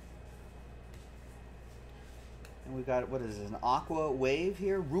 And we got, what is this, an Aqua Wave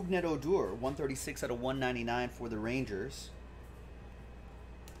here? Rougned Odor, 136 out of 199 for the Rangers.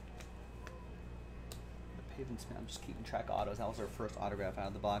 I'm just keeping track of autos. That was our first autograph out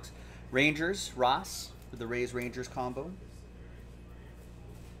of the box. Rangers, Ross, for the Rays-Rangers combo.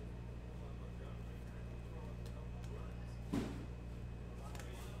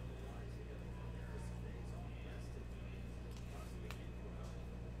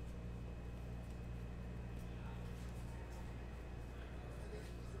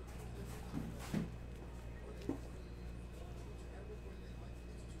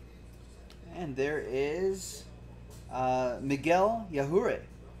 And there is Miguel Yajure,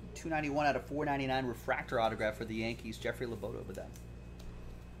 291 out of 499 refractor autograph for the Yankees. Jeffrey Loboto with that.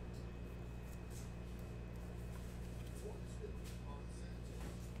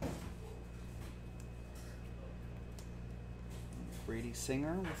 Brady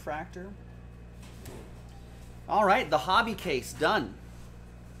Singer refractor. All right, the hobby case done.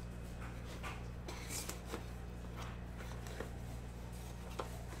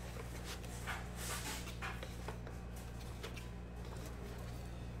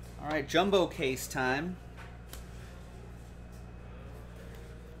 All right, jumbo case time.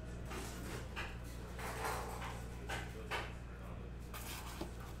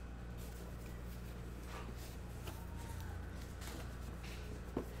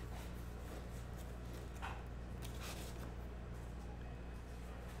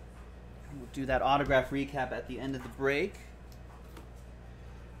 We'll do that autograph recap at the end of the break.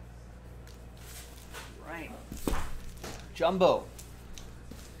 Right. Jumbo.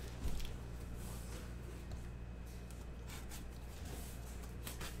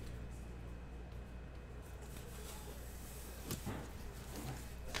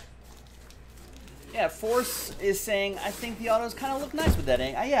 Yeah, Force is saying, I think the autos kind of look nice with that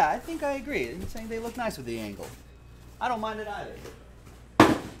angle. Yeah, I think I agree. He's saying they look nice with the angle. I don't mind it either.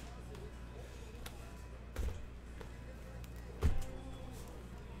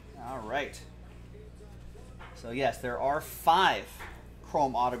 All right. So yes, there are 5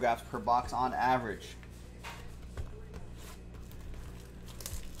 chrome autographs per box on average.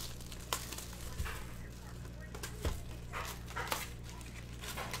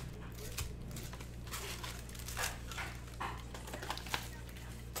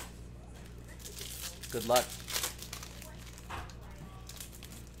 Good luck.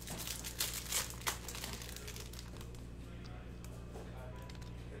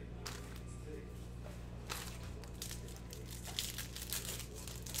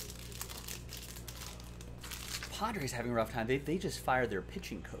 Padres having a rough time. They just fired their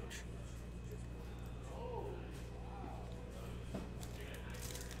pitching coach.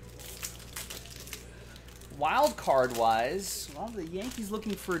 Wild card wise, well, the Yankees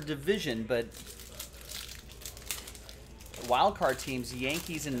looking for a division, but wild card teams,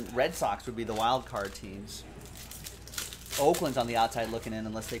 Yankees and Red Sox would be the wild card teams. Oakland's on the outside looking in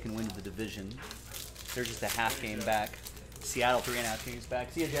unless they can win the division. They're just a half game back. Seattle 3.5 games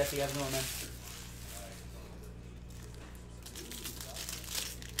back. See you, Jesse. How's it going, man?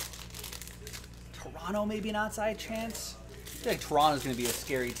 Toronto maybe an outside chance. I feel like Toronto's going to be a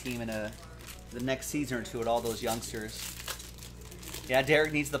scary team in the next season or two with all those youngsters. Yeah,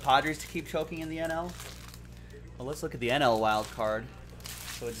 Derek needs the Padres to keep choking in the NL. Well, let's look at the NL wild card.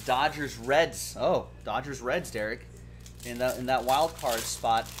 So it's Dodgers Reds. Oh, Dodgers Reds, Derek, in that wild card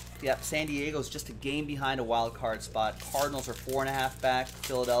spot. Yep, San Diego's just a game behind a wild card spot. Cardinals are 4.5 back.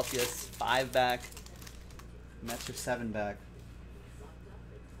 Philadelphia's 5 back. Mets are 7 back.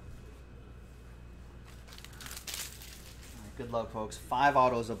 All right, good luck, folks. 5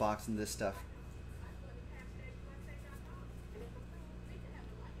 autos a box in this stuff.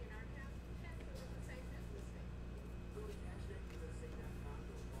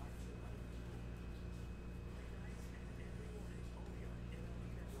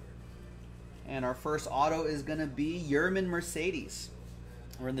 And our first auto is going to be Yerman Mercedes.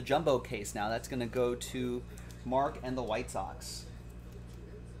 We're in the jumbo case now. That's going to go to Mark and the White Sox.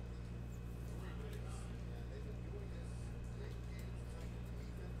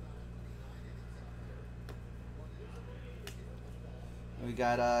 We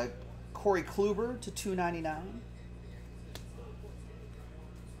got Corey Kluber to $2.99.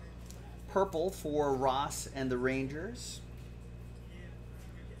 Purple for Ross and the Rangers.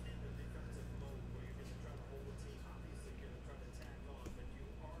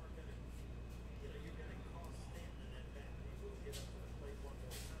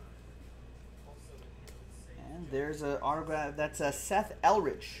 And there's an autograph. That's Seth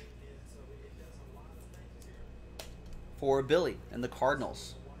Elridge for Billy and the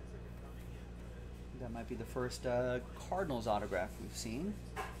Cardinals. That might be the first Cardinals autograph we've seen.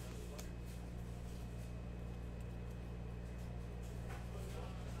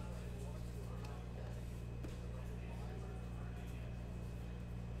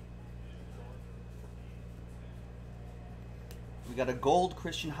 We got a gold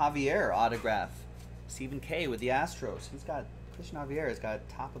Christian Javier autograph. Stephen K with the Astros. Christian Javier has got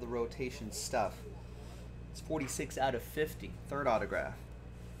top of the rotation stuff. It's 46 out of 50. Third autograph.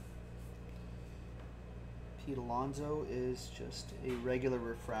 Pete Alonso is just a regular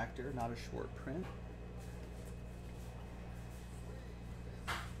refractor, not a short print.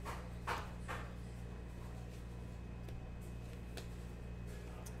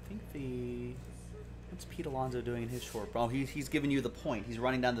 I think what's Pete Alonso doing in his short? Oh, he's giving you the point. He's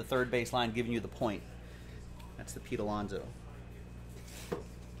running down the third base line, giving you the point. That's the Pete Alonso.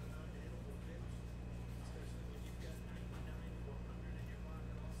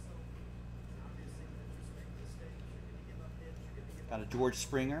 Got a George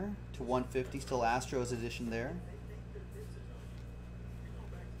Springer to 150, still Astros edition there.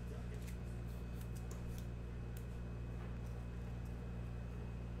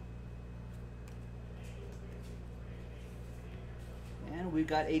 And we've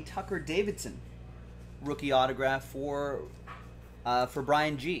got a Tucker Davidson rookie autograph for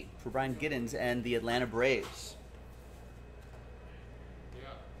Brian Giddens and the Atlanta Braves. Yeah.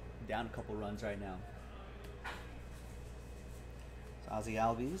 Down a couple runs right now. Ozzy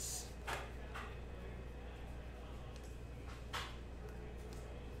Albies.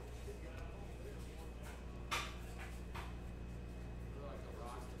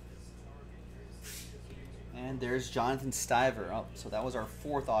 And there's Jonathan Stiver. Oh, so that was our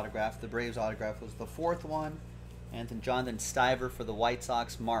fourth autograph. The Braves autograph was the fourth one. And then Jonathan Stiver for the White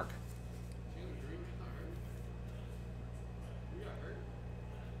Sox, Mark.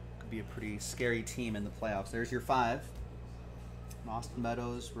 Could be a pretty scary team in the playoffs. There's your 5. Austin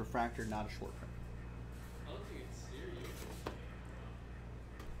Meadows, refractor, not a short print. I don't think it's serious.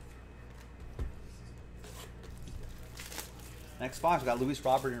 Next box, we got Luis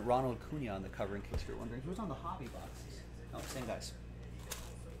Robert and Ronald Acuna on the cover, in case you're wondering. Who's on the hobby boxes? Oh, same guys.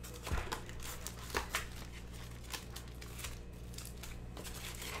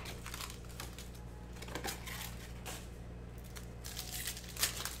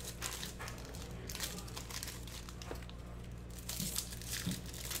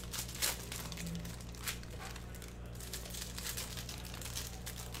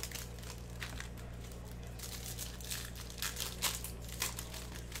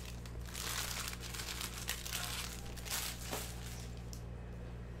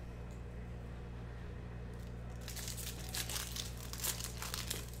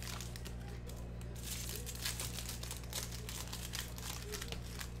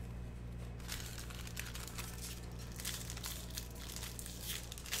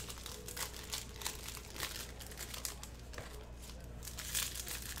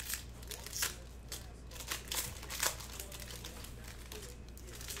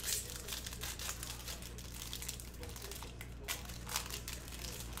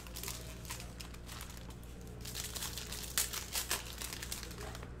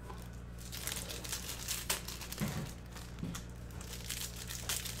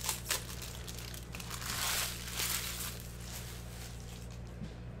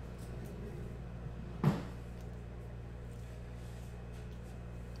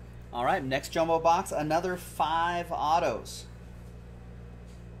 All right, next jumbo box, another 5 autos.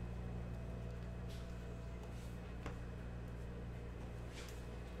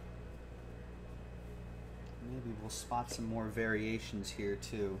 Maybe we'll spot some more variations here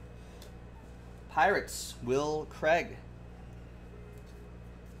too. Pirates, Will Craig.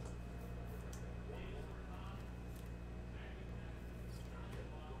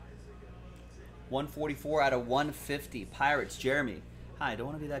 $144 out of 150. Pirates, Jeremy. Hi, I don't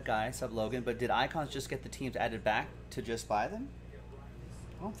want to be that guy, sub Logan, but did Icons just get the teams added back to just buy them?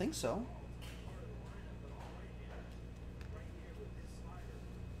 I don't think so.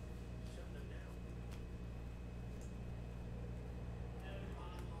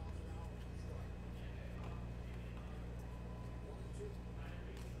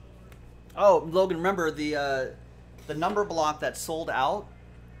 Oh, Logan, remember the number block that sold out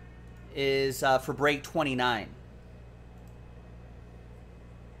is for break 29.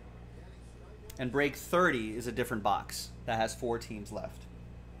 And break 30 is a different box that has 4 teams left.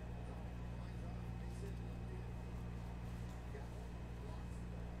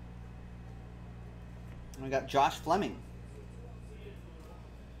 And we got Josh Fleming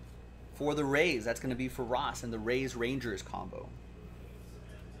for the Rays. That's going to be for Ross and the Rays Rangers combo.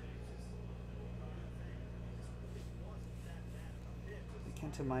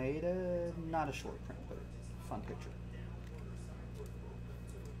 Kenta Maeda, not a short print, but a fun picture.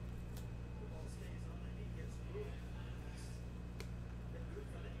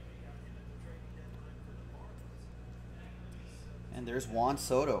 And there's Juan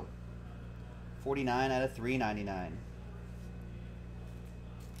Soto, 49 out of 399.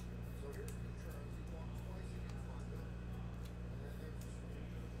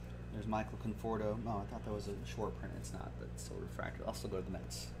 There's Michael Conforto. Oh, I thought that was a short print. It's not, but it's still refractor. I'll still go to the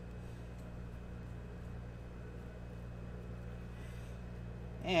Mets.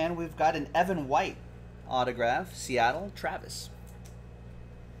 And we've got an Evan White autograph, Seattle, Travis.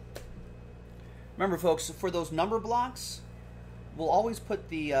 Remember, folks, for those number blocks, we'll always put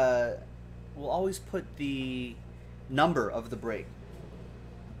the number of the break,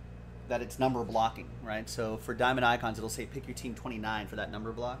 that it's number blocking, right? So for Diamond Icons, it'll say pick your team 29 for that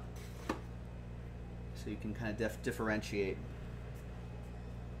number block. So you can kind of differentiate.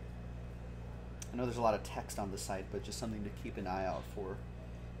 I know there's a lot of text on the site, but just something to keep an eye out for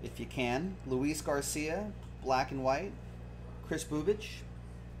if you can. Luis Garcia, black and white. Chris Bubich.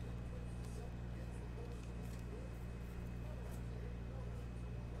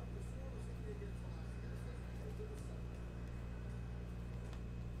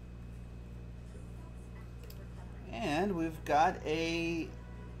 And we've got a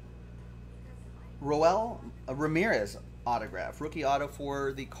Ramirez autograph. Rookie auto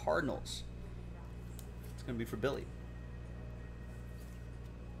for the Cardinals. It's going to be for Billy.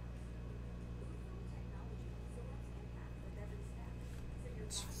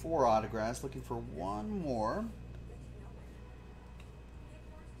 It's 4 autographs. Looking for one more.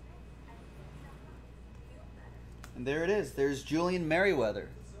 And there it is. There's Julian Merriweather.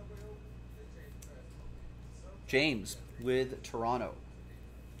 James with Toronto.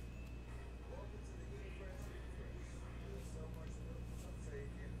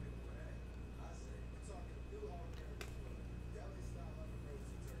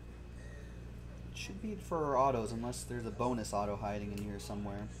 It should be for autos unless there's a bonus auto hiding in here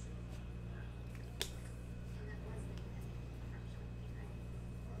somewhere.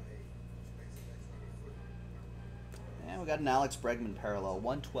 And we got an Alex Bregman parallel.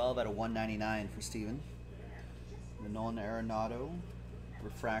 112 out of 199 for Steven. The Nolan Arenado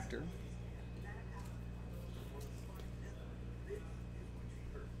refractor.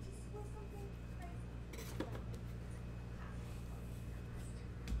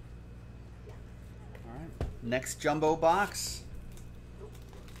 All right, next jumbo box.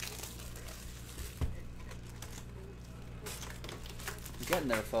 We're getting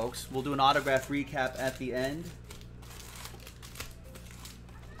there, folks. We'll do an autograph recap at the end.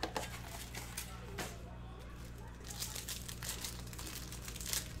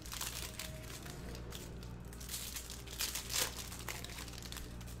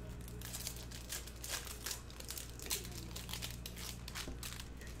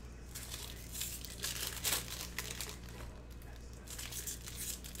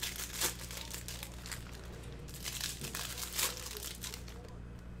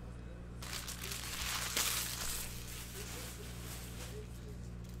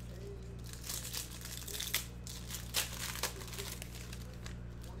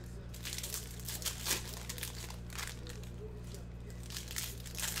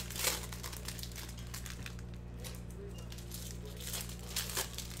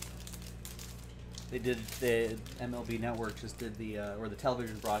 They did, the MLB Network just did the, or the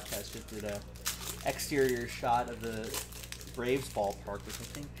television broadcast just did a exterior shot of the Braves ballpark, which I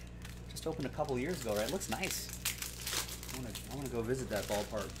think just opened a couple years ago, right? It looks nice. I want to go visit that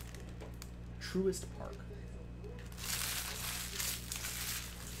ballpark. Truist Park.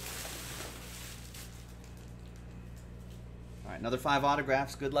 All right, another 5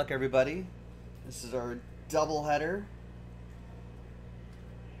 autographs. Good luck, everybody. This is our doubleheader.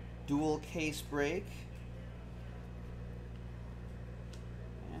 dual case break.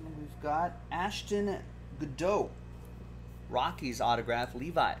 And we've got Ashton Godot. Rockies autograph,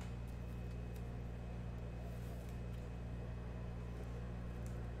 Levi.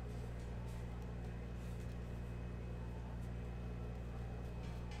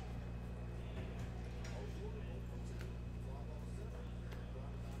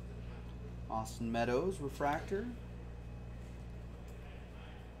 Austin Meadows, refractor.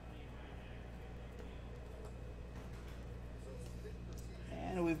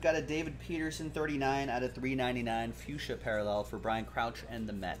 And we've got a David Peterson 39 out of 399 fuchsia parallel for Brian Crouch and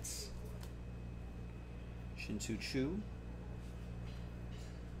the Mets. Shin-Soo Choo.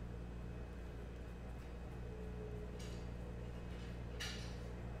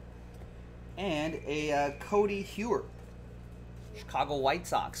 And a Cody Hewer. Chicago White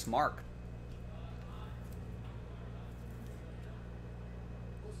Sox, Mark.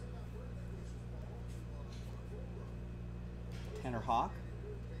 Tanner Hawk.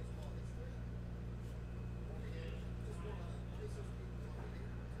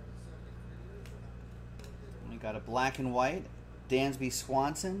 We got a black and white, Dansby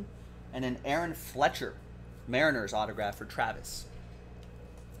Swanson, and an Aaron Fletcher, Mariners autograph for Travis.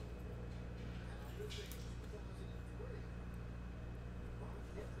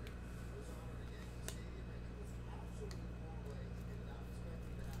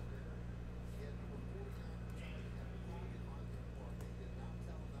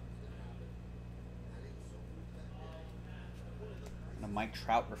 And a Mike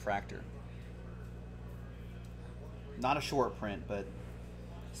Trout refractor. Not a short print, but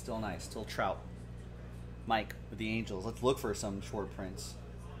still nice. Still Trout. Mike with the Angels. Let's look for some short prints.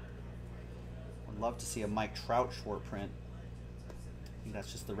 Would love to see a Mike Trout short print. I think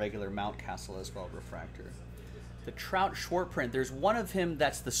that's just the regular Mountcastle as well refractor. The Trout short print, there's one of him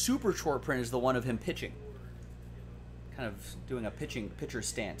that's the super short print, is the one of him pitching. Kind of doing a pitcher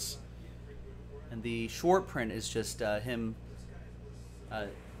stance. And the short print is just him,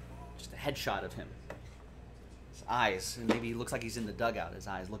 just a headshot of him. His eyes, and maybe he looks like he's in the dugout, his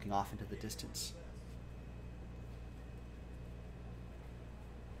eyes looking off into the distance.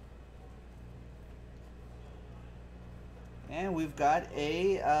 And we've got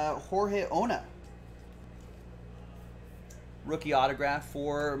a Jorge Ona. Rookie autograph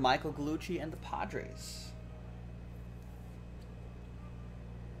for Michael Gallucci and the Padres.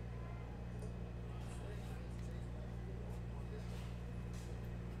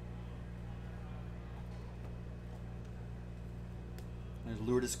 There's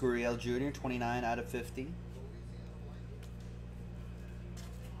Lourdes Gurriel Jr., 29 out of 50.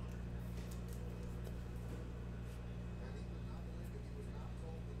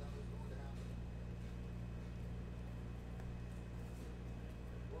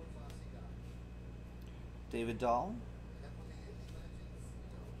 David Dahl.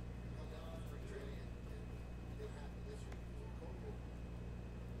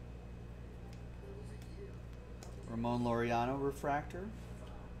 Ramon Laureano refractor.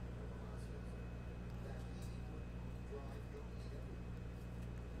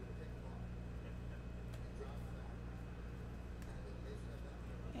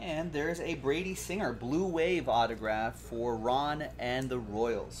 And there's a Brady Singer Blue Wave autograph for Ron and the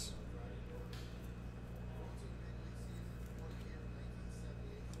Royals.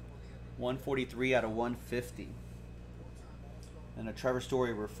 .143 out of 150. And a Trevor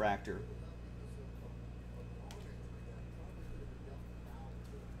Story refractor.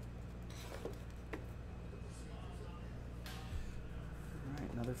 All right,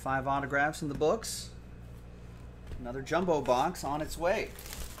 another 5 autographs in the books. Another jumbo box on its way.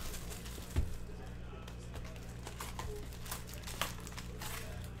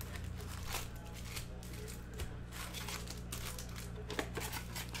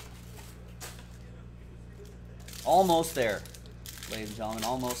 Almost there, ladies and gentlemen,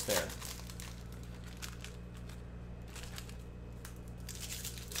 almost there. I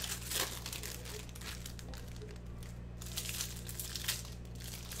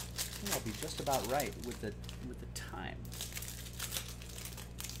think I'll be just about right with the time.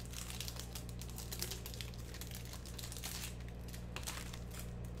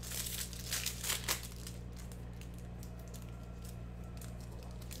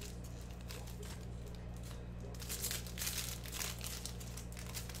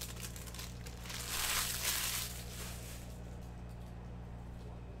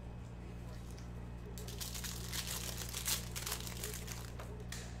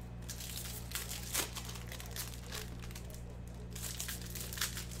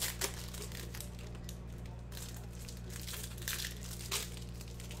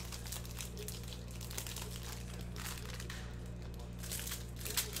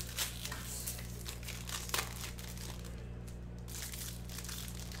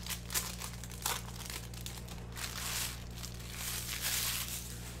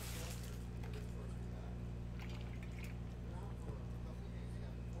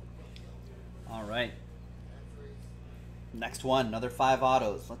 All right. Next one, another 5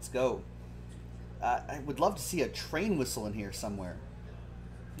 autos. Let's go. I would love to see a train whistle in here somewhere.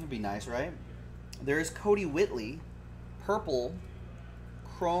 That'd be nice, right? There's Cody Whitley, purple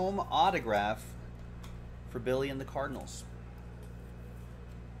chrome autograph for Billy and the Cardinals.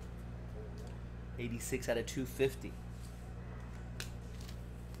 86 out of 250.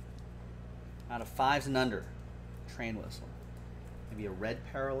 Out of 5s and under, train whistle. Maybe a red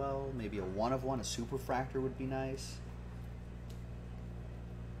parallel, maybe a 1 of 1, a superfractor would be nice.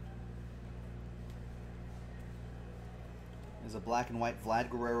 There's a black and white Vlad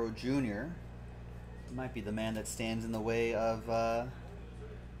Guerrero Jr. Might be the man that stands in the way of an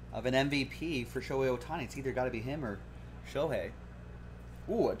MVP for Shohei Ohtani. It's either got to be him or Shohei.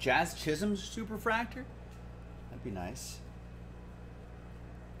 Ooh, a Jazz Chisholm superfractor? That'd be nice.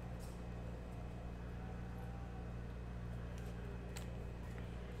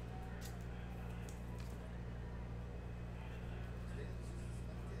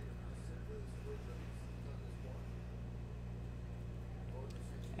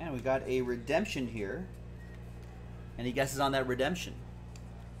 And we got a redemption here. Any guesses on that redemption?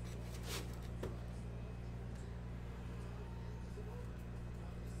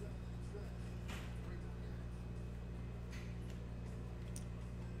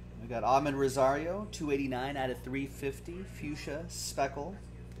 We got Ahmed Rosario, 289 out of 350, fuchsia speckle.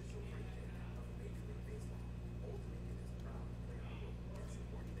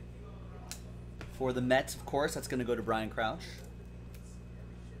 For the Mets, of course, that's going to go to Brian Crouch.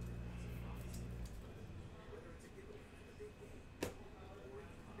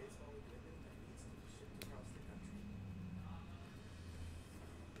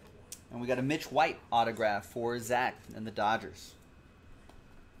 And we got a Mitch White autograph for Zach and the Dodgers.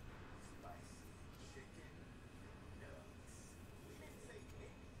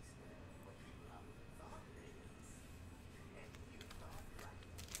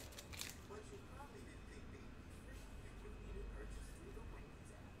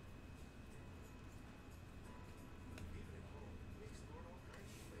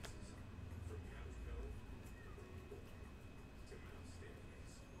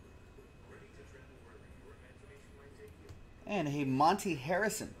 And a Monty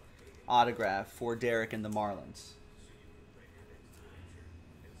Harrison autograph for Derek and the Marlins.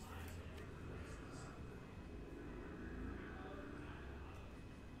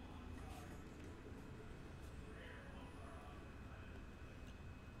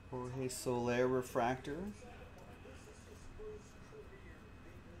 Jorge Soler refractor.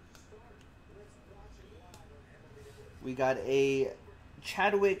 We got a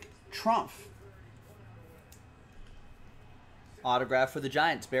Chadwick Trump autograph for the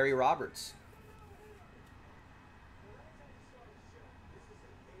Giants, Barry Roberts.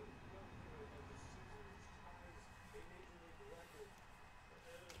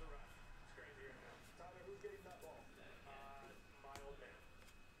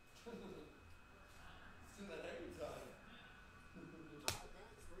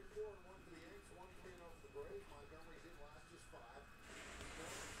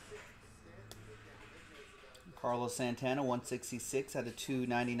 Carlos Santana, 166 out of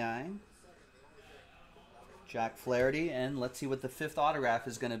 299. Jack Flaherty, and let's see what the 5th autograph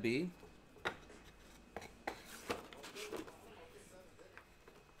is going to be.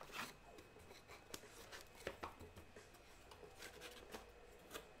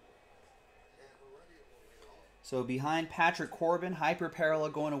 So behind Patrick Corbin, hyper parallel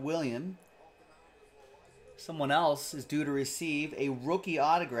going to William. Someone else is due to receive a rookie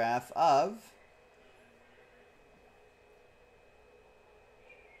autograph of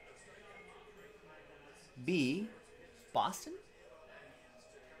B, Boston?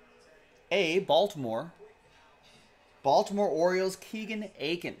 A, Baltimore. Baltimore Orioles, Keegan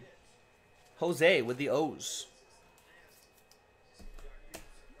Aiken. Jose with the O's.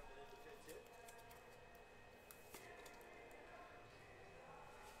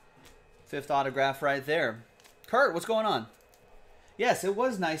 Fifth autograph right there. Kurt, what's going on? Yes, it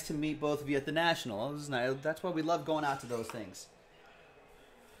was nice to meet both of you at the National. It was nice. That's why we love going out to those things.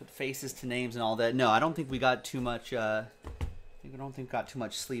 Put faces to names and all that. No, I don't think we got too much. I don't think we got too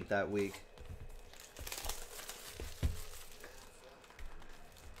much sleep that week.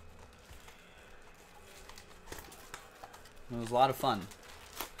 It was a lot of fun.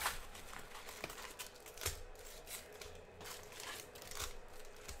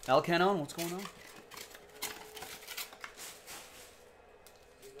 El Canon, what's going on?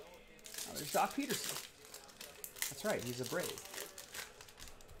 Oh, there's Doc Peterson. That's right, he's a Brave.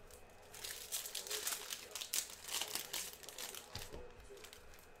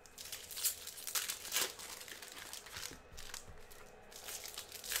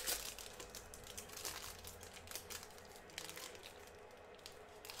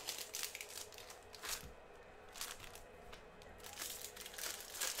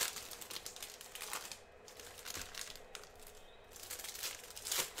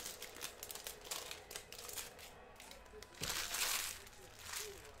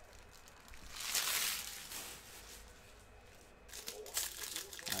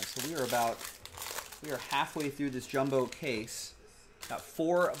 So we are halfway through this jumbo case. Got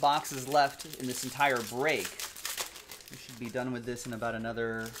 4 boxes left in this entire break. We should be done with this in about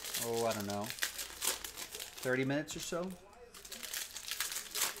another, oh, I don't know, 30 minutes or so.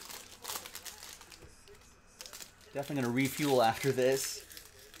 Definitely going to refuel after this,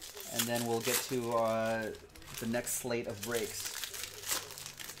 and then we'll get to the next slate of breaks.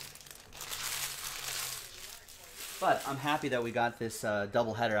 But I'm happy that we got this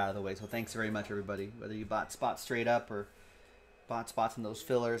double header out of the way, so thanks very much, everybody. Whether you bought spots straight up or bought spots in those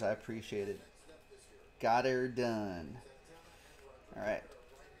fillers, I appreciate it. Got her done. All right,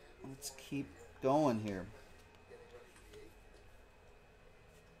 let's keep going here.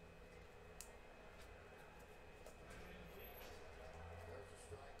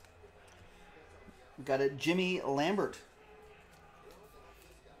 We got a Jimmy Lambert.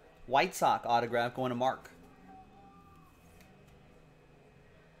 White Sox autograph going to Mark.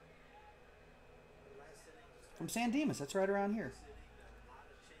 From San Dimas, that's right around here.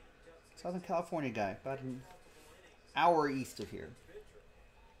 Southern California guy, about an hour east of here.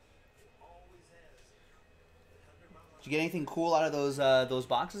 Did you get anything cool out of those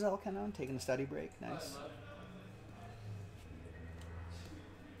boxes, El Canon? Taking a study break, nice.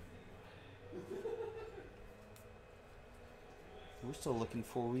 We're still looking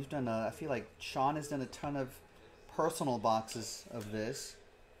for. We've done. I feel like Sean has done a ton of personal boxes of this,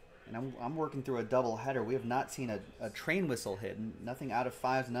 and I'm working through a double header. We have not seen a train whistle hit. Nothing out of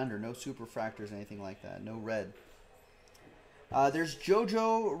 5s and under. No super fractors, anything like that. No red. There's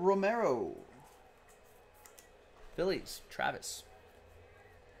Jojo Romero. Phillies. Travis.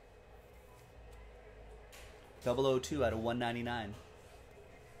 002 out of 199.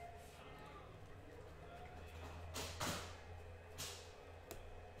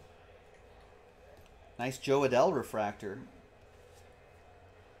 Nice Joe Adell refractor.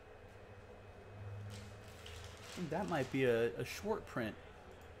 I think that might be a short print.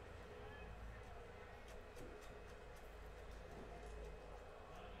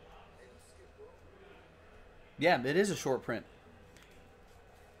 Yeah, it is a short print.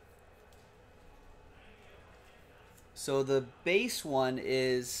 So the base one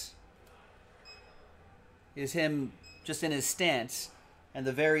is him just in his stance. And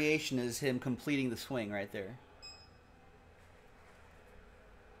the variation is him completing the swing right there.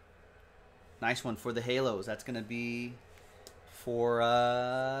 Nice one for the Halos. That's going to be for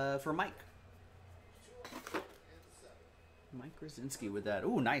Mike. Mike Krasinski with that.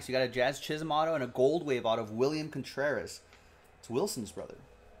 Ooh, nice. You got a Jazz Chisholm auto and a Gold Wave auto of William Contreras. It's Wilson's brother.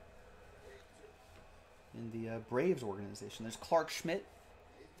 In the Braves organization. There's Clark Schmidt.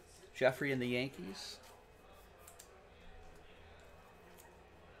 Jeffrey and the Yankees.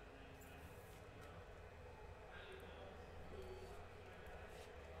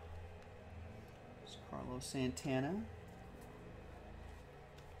 Carlos Santana.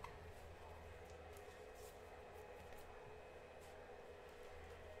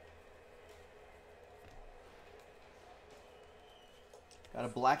 Got a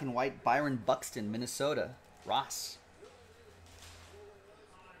black and white Byron Buxton, Minnesota. Ross.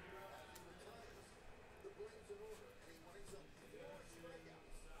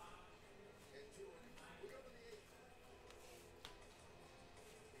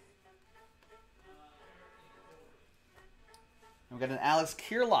 We've got an Alex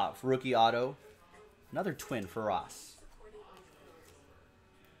Kirilloff rookie auto. Another twin for Ross.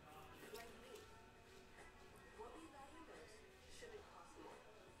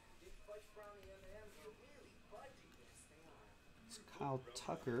 It's Kyle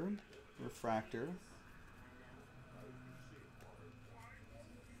Tucker refractor.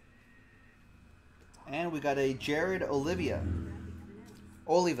 And we got a Jared Oliva,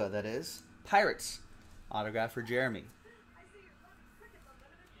 that is. Pirates autograph for Jeremy.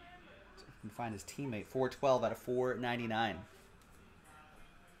 Can find his teammate. 412 out of 499.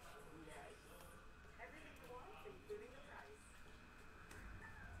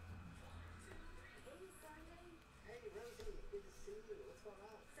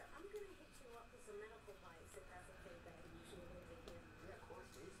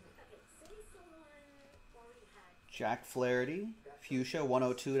 Jack Flaherty, Fuchsia,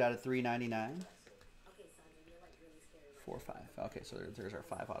 102 out of 399. 4-5. Okay, so there's our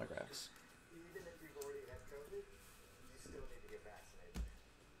 5 autographs.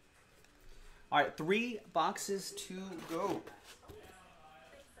 All right, 3 boxes to go.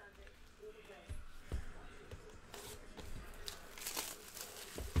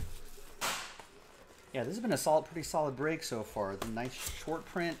 Yeah, this has been a pretty solid break so far. The nice short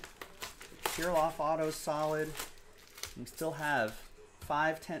print, Kirilloff auto, solid. We still have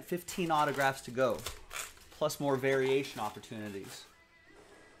 5, 10, 15 autographs to go, plus more variation opportunities.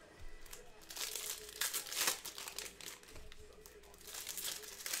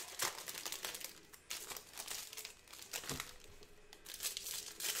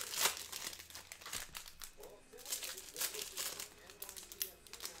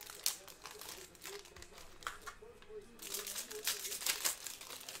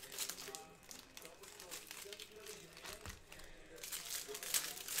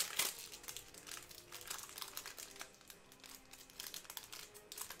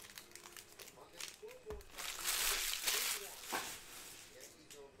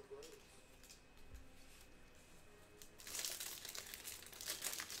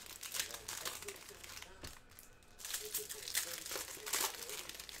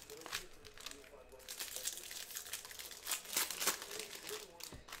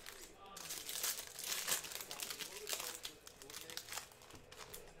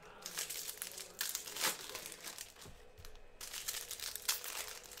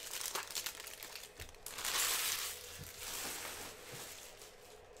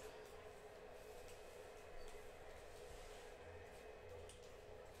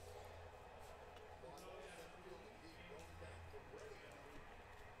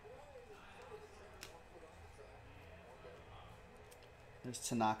 There's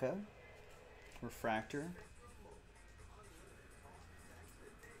Tanaka, refractor.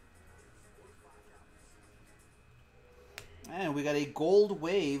 And we got a gold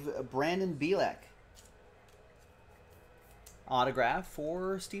wave Brandon Bielak autograph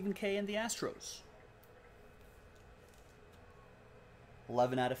for Stephen K and the Astros.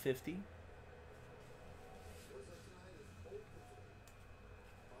 11 out of 50.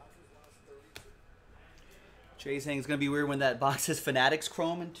 Jay's saying it's going to be weird when that box says Fanatics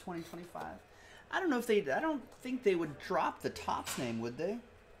Chrome in 2025. I don't know if they... I don't think they would drop the Topps name, would they?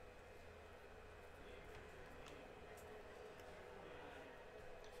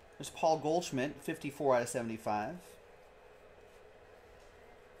 There's Paul Goldschmidt, 54 out of 75.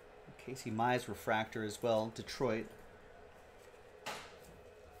 Casey Mize refractor as well, Detroit.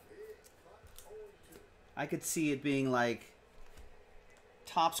 I could see it being like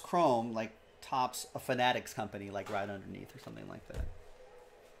Topps Chrome, like Topps a Fanatics company, like right underneath or something like that.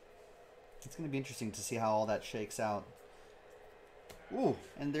 It's going to be interesting to see how all that shakes out. Ooh,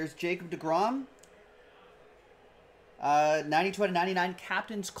 and there's Jacob deGrom. 92 out of 99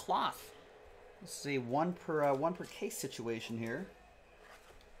 Captain's Cloth. This is a one per case situation here.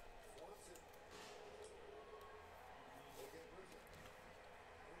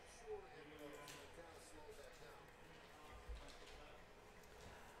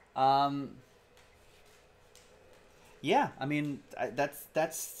 Yeah, I mean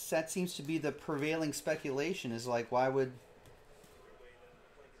that seems to be the prevailing speculation. Is like, why would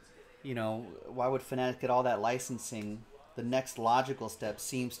Fanatic get all that licensing? The next logical step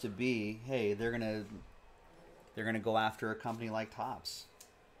seems to be, hey, they're gonna go after a company like Topps.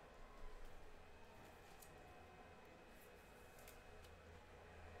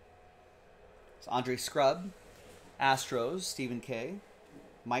 It's Andre Scrub, Astros, Stephen K,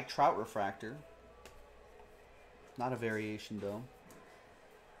 Mike Trout refractor. Not a variation though.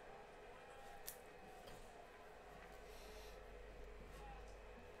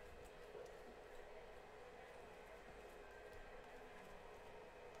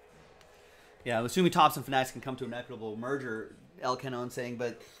 Yeah, I'm assuming Topps and Fanatics can come to an equitable merger, El Canon saying,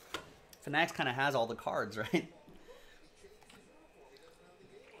 but Fanatics kind of has all the cards, right?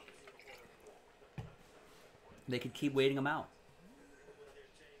 They could keep waiting them out.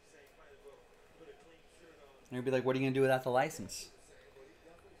 And you'd be like, what are you going to do without the license?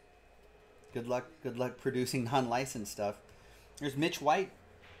 Good luck producing non-licensed stuff. There's Mitch White.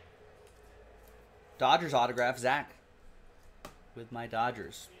 Dodgers autograph, Zach. With my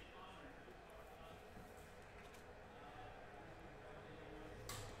Dodgers.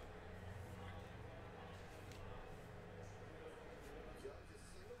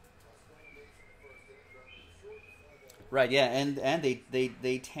 Right, yeah, and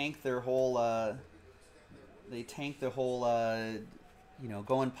they tanked their whole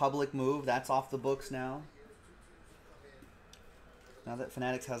going public move. That's off the books now. Now that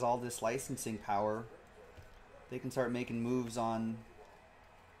Fanatics has all this licensing power, they can start making moves on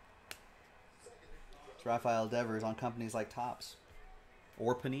Rafael Devers on companies like Topps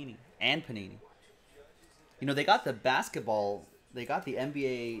or Panini and Panini. You know, they got the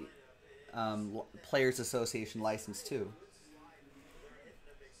NBA Players Association license too.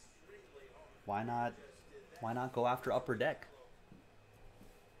 Why not go after Upper Deck?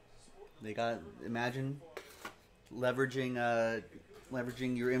 They got, imagine leveraging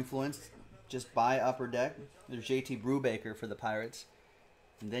leveraging your influence, just buy Upper Deck. There's JT Brubaker for the Pirates.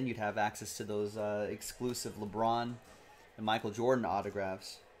 And then you'd have access to those exclusive LeBron and Michael Jordan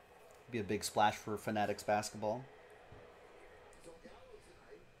autographs. Be a big splash for Fanatics basketball.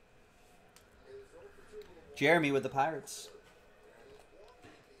 Jeremy with the Pirates.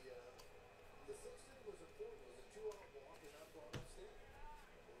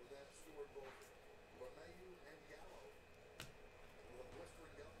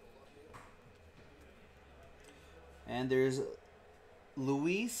 And there's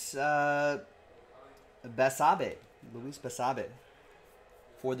Luis Basabe. Luis Basabe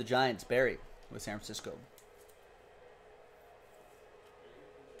for the Giants. Barry with San Francisco.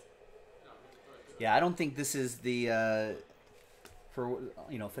 Yeah, I don't think this is the for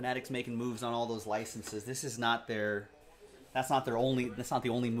Fanatics making moves on all those licenses. This is not their. That's not the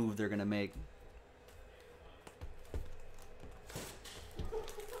only move they're gonna make. I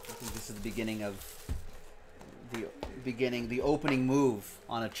think this is the beginning of the opening move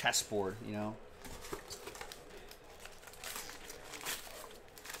on a chessboard.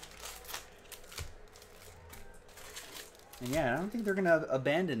 And yeah, I don't think they're gonna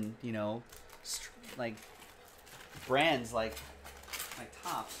abandon like brands like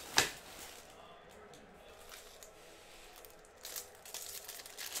Topps.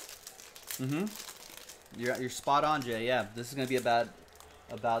 You're spot on, Jay. Yeah, this is gonna be about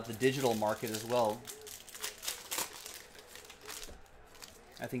the digital market as well.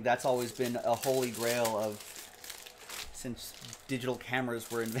 I think that's always been a holy grail since digital cameras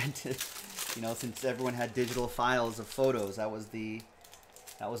were invented. Since everyone had digital files of photos, that was the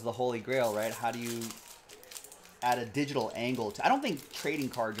holy grail, right? How do you add a digital angle to? I don't think trading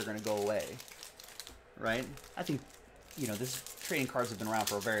cards are going to go away, right? I think this trading cards have been around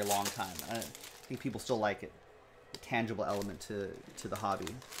for a very long time. I think people still like it, the tangible element to the hobby.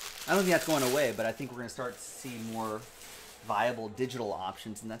 I don't think that's going away, but I think we're going to start seeing more viable digital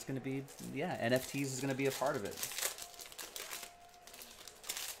options, and that's going to be, NFTs is going to be a part of it.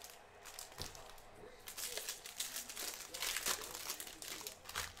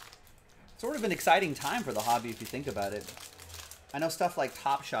 Sort of an exciting time for the hobby if you think about it. I know stuff like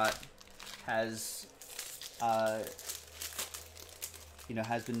Top Shot has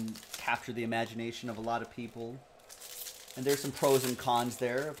been captured the imagination of a lot of people. And there's some pros and cons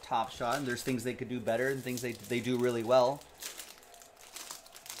there of Top Shot, and there's things they could do better and things they do really well.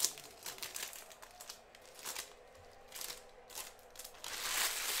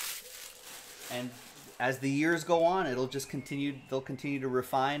 And as the years go on, it'll just continue. They'll continue to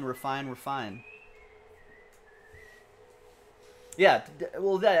refine. Yeah,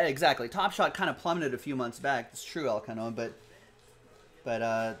 well, exactly. Top Shot kind of plummeted a few months back. It's true, Elcano, but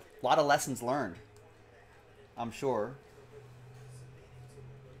a lot of lessons learned, I'm sure.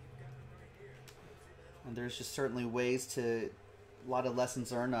 And there's just certainly a lot of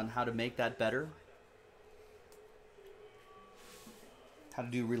lessons learned on how to make that better. How to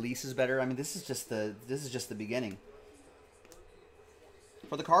do releases better. I mean, this is just the beginning.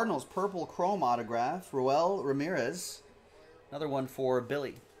 For the Cardinals, purple chrome autograph, Roel Ramirez. Another one for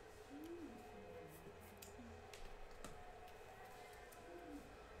Billy.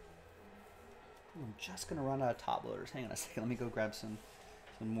 I'm just gonna run out of top loaders. Hang on a second. Let me go grab some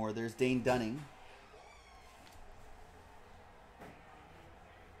more. There's Dane Dunning.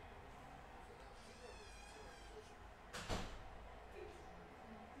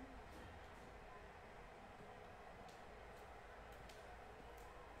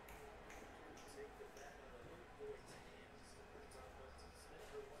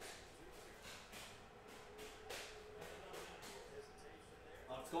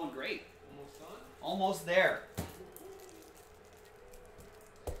 Going great. Almost done? Almost there.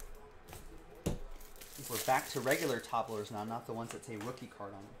 We're back to regular top loaders now, not the ones that say rookie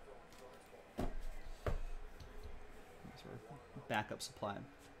card on them. That's our backup supply.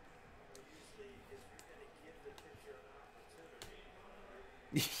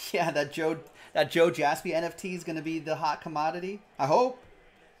 Yeah, that Joe Jaspy NFT is going to be the hot commodity. I hope.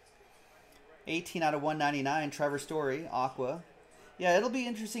 18 out of 199. Trevor Story, Aqua. Yeah, it'll be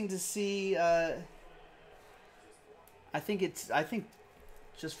interesting to see. I think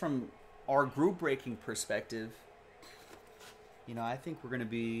just from our group breaking perspective, I think it's going to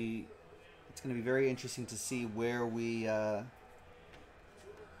be very interesting to see where we where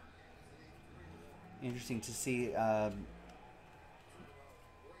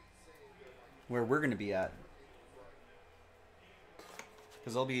we're going to be at,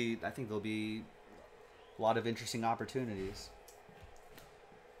 because I think there'll be a lot of interesting opportunities.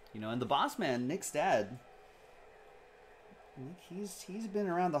 And the boss man, Nick's dad, He's been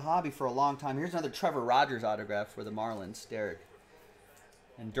around the hobby for a long time. Here's another Trevor Rogers autograph for the Marlins, Derek.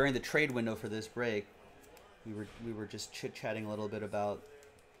 And during the trade window for this break, we were just chit-chatting a little bit about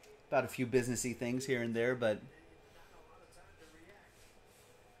a few businessy things here and there, but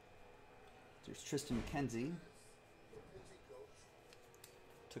there's Tristan McKenzie.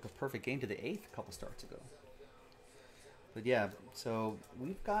 Took a perfect game to the 8th a couple starts ago. But yeah, so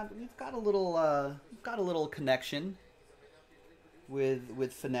we've got a little connection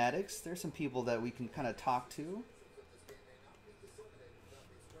with Fanatics. There's some people that we can kind of talk to.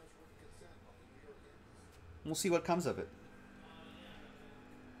 We'll see what comes of it.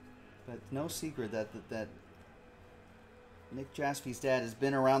 But no secret that Nick Jaspy's dad has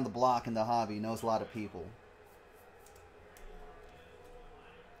been around the block in the hobby, knows a lot of people.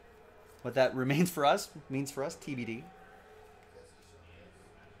 What that means for us, TBD.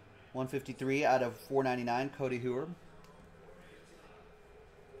 153 out of 499, Cody Hooer.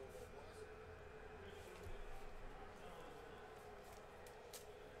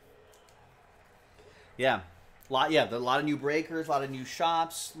 Yeah, a lot of new breakers, a lot of new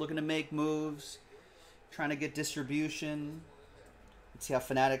shops looking to make moves, trying to get distribution. Let's see how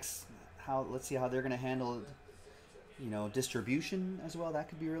Fanatics, let's see how they're going to handle, distribution as well. That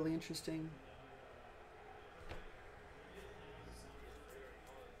could be really interesting.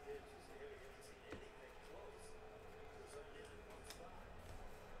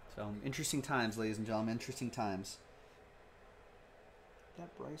 So, interesting times, ladies and gentlemen, interesting times.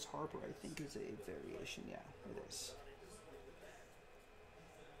 That Bryce Harper, I think, is a variation. Yeah, it is.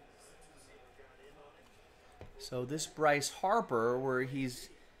 So this Bryce Harper, where he's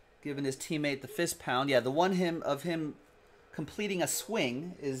given his teammate the fist pound. Yeah, the one of him completing a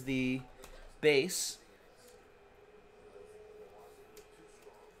swing is the base.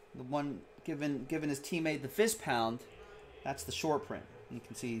 The one given his teammate the fist pound, that's the short print. You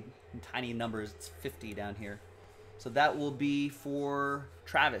can see in tiny numbers, it's 50 down here. So that will be for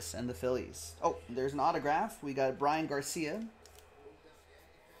Travis and the Phillies. Oh, there's an autograph. We got Brian Garcia.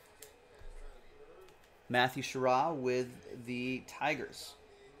 Matthew Shira with the Tigers.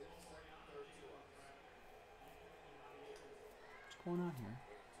 What's going on here?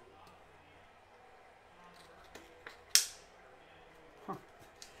 Huh.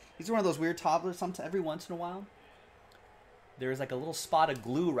 These are one of those weird toddlers. Every once in a while, there's like a little spot of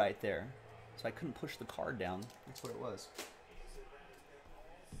glue right there. So I couldn't push the card down. That's what it was.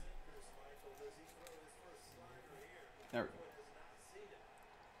 There we go.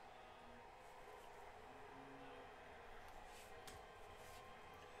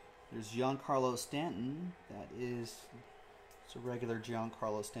 There's Giancarlo Stanton. It's a regular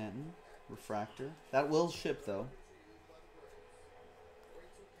Giancarlo Stanton refractor. That will ship though.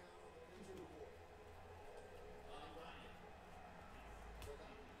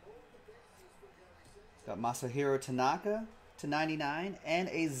 Got Masahiro Tanaka to 99 and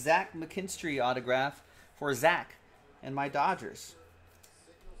a Zach McKinstry autograph for Zach and my Dodgers.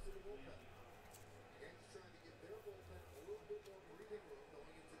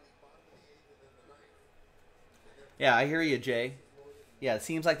 Yeah, I hear you, Jay. Yeah, it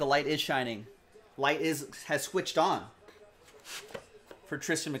seems like the light is shining. Has switched on for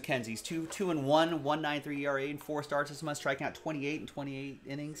Tristan McKenzie. He's 2-1, 1.93 ERA in 4 starts this month, striking out 28 in 28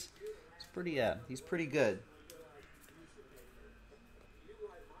 innings. He's pretty good.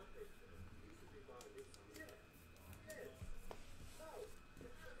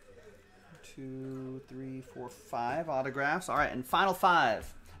 Two, three, four, 5 autographs. All right, and final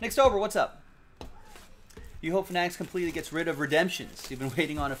 5. Next over, what's up? You hope Fanatics completely gets rid of redemptions. You've been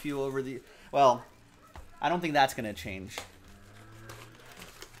waiting on a few over the... Well, I don't think that's going to change.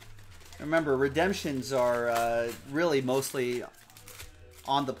 Remember, redemptions are really mostly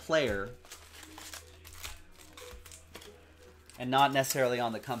on the player and not necessarily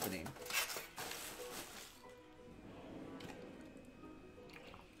on the company.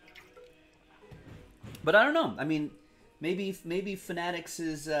 But I don't know. I mean, maybe Fanatics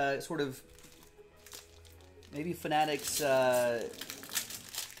is maybe Fanatics kind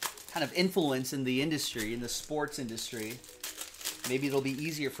of influence in the industry, in the sports industry. Maybe it'll be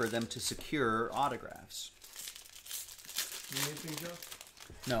easier for them to secure autographs. Anything, Joe?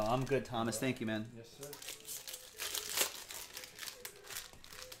 No, I'm good, Thomas. Thank you, man. Yes, sir.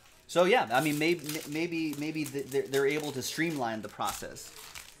 So yeah, I mean, maybe they're able to streamline the process.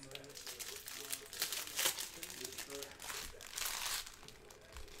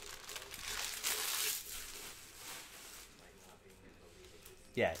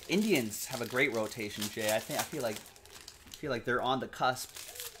 Yeah, Indians have a great rotation, Jay. I feel like they're on the cusp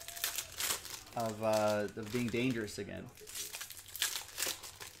of being dangerous again.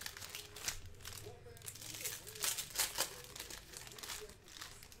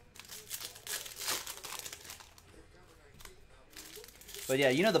 But yeah,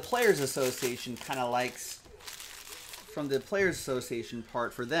 you know, the Players Association kind of likes, from the Players Association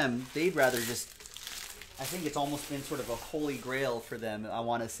part, for them, they'd rather just, I think it's almost been sort of a holy grail for them, I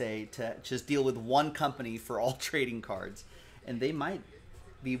want to say, to just deal with one company for all trading cards. And they might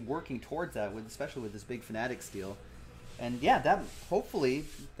be working towards that, with, especially with this big Fanatics deal. And yeah, that hopefully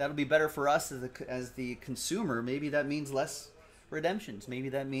that'll be better for us as the consumer. Maybe that means less redemptions. Maybe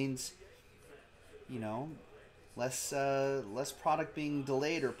that means, you know, less product being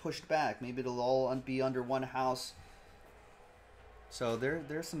delayed or pushed back. Maybe it'll all be under one house. So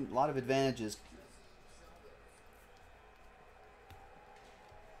there's a lot of advantages.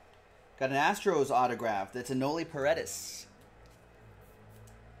 Got an Astros autograph. That's a Noli Paredes.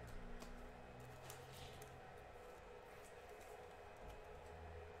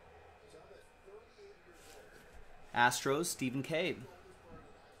 Astros, Stephen K.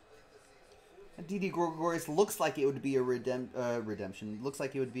 Didi Gregorius looks like it would be a redemption. Looks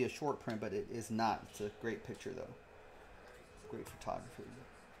like it would be a short print, but it is not. It's a great picture, though. Great photography.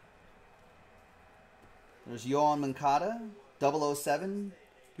 There's Yohan Moncada, 007.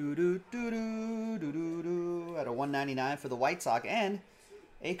 Doo-doo-doo-doo-doo-doo-doo. At a 199 for the White Sox. And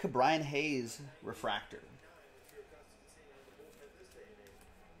a Cabrian Hayes refractor.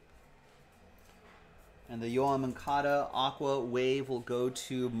 And the Yohan Moncada Aqua Wave will go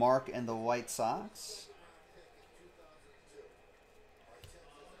to Mark and the White Sox.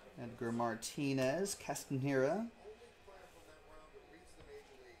 Edgar Martinez, Castanera.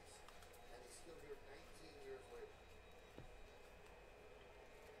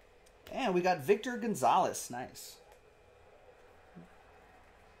 And we got Victor Gonzalez. Nice.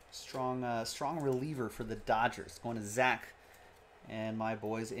 Strong reliever for the Dodgers. Going to Zach and my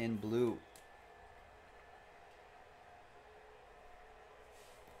boys in blue.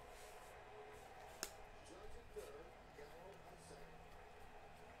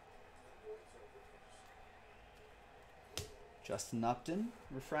 Justin Upton,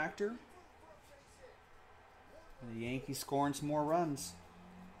 refractor. The Yankees scoring some more runs.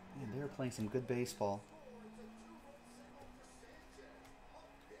 Man, they're playing some good baseball.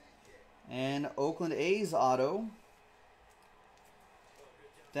 And Oakland A's auto.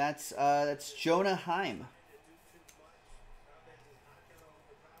 That's Jonah Heim.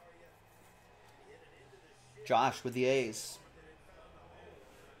 Josh with the A's.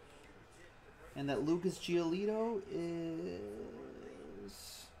 And that Lucas Giolito is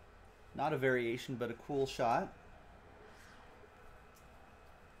not a variation, but a cool shot.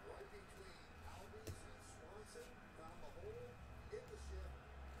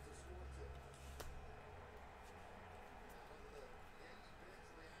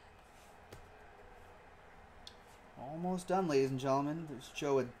 Almost done, ladies and gentlemen. There's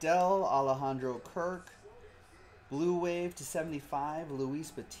Joe Adele, Alejandro Kirk, Blue Wave to 75,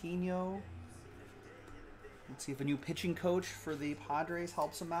 Luis Patino. Let's see if a new pitching coach for the Padres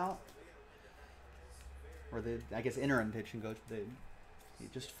helps him out. Or the, I guess, interim pitching coach. He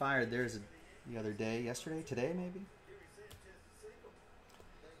just fired theirs the other day, today maybe.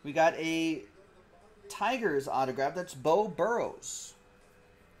 We got a Tigers autograph. That's Bo Burrows,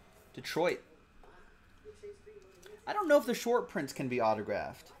 Detroit. I don't know if the short prints can be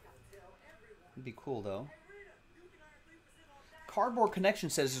autographed. It'd be cool, though. Cardboard Connection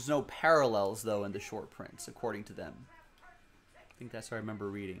says there's no parallels, though, in the short prints, according to them. I think that's what I remember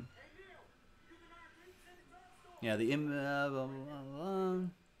reading. Yeah, the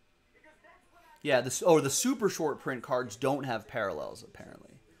super short print cards don't have parallels,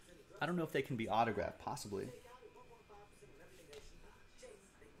 apparently. I don't know if they can be autographed, possibly.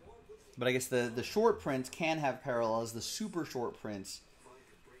 But I guess the short prints can have parallels. The super short prints,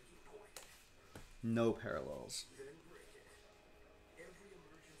 no parallels.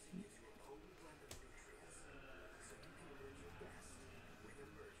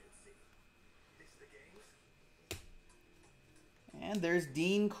 And there's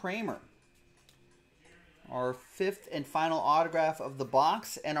Dean Kramer. Our fifth and final autograph of the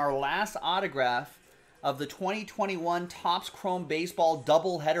box, and our last autograph of the 2021 Topps Chrome Baseball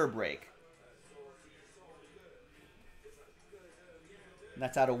doubleheader break.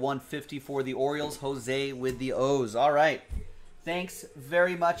 That's out of 150 for the Orioles. Jose with the O's. All right. Thanks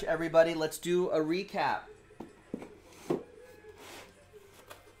very much, everybody. Let's do a recap.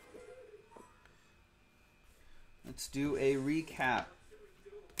 Let's do a recap.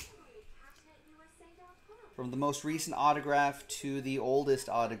 From the most recent autograph to the oldest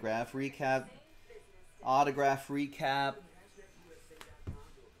autograph. Autograph recap.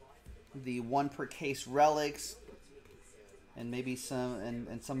 The one per case relics. And maybe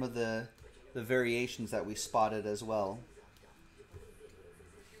some of the variations that we spotted as well.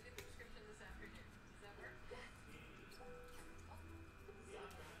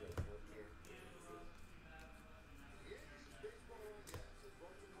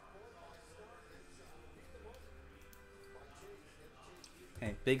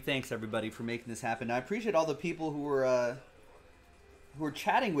 Big thanks, everybody, for making this happen. I appreciate all the people who were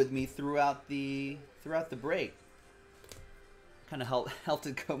chatting with me throughout the break. Kind of helped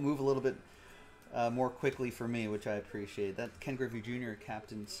it go move a little bit more quickly for me, which I appreciate. That Ken Griffey Jr.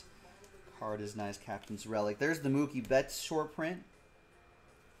 captain's card is nice. Captain's relic. There's the Mookie Betts short print.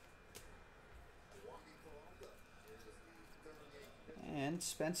 And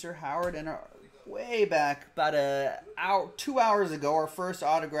Spencer Howard, and way back about 2 hours ago, our first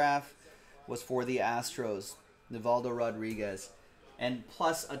autograph was for the Astros, Nivaldo Rodriguez, and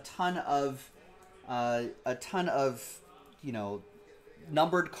plus a ton of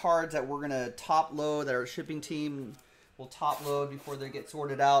numbered cards that we're gonna top load, that our shipping team will top load before they get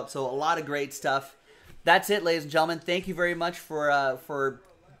sorted out. So a lot of great stuff. That's it, ladies and gentlemen. Thank you very much for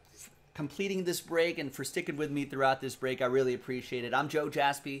completing this break and for sticking with me throughout this break. I really appreciate it. I'm Joe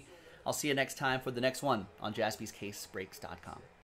Jaspy. I'll see you next time for the next one on JaspysCaseBreaks.com.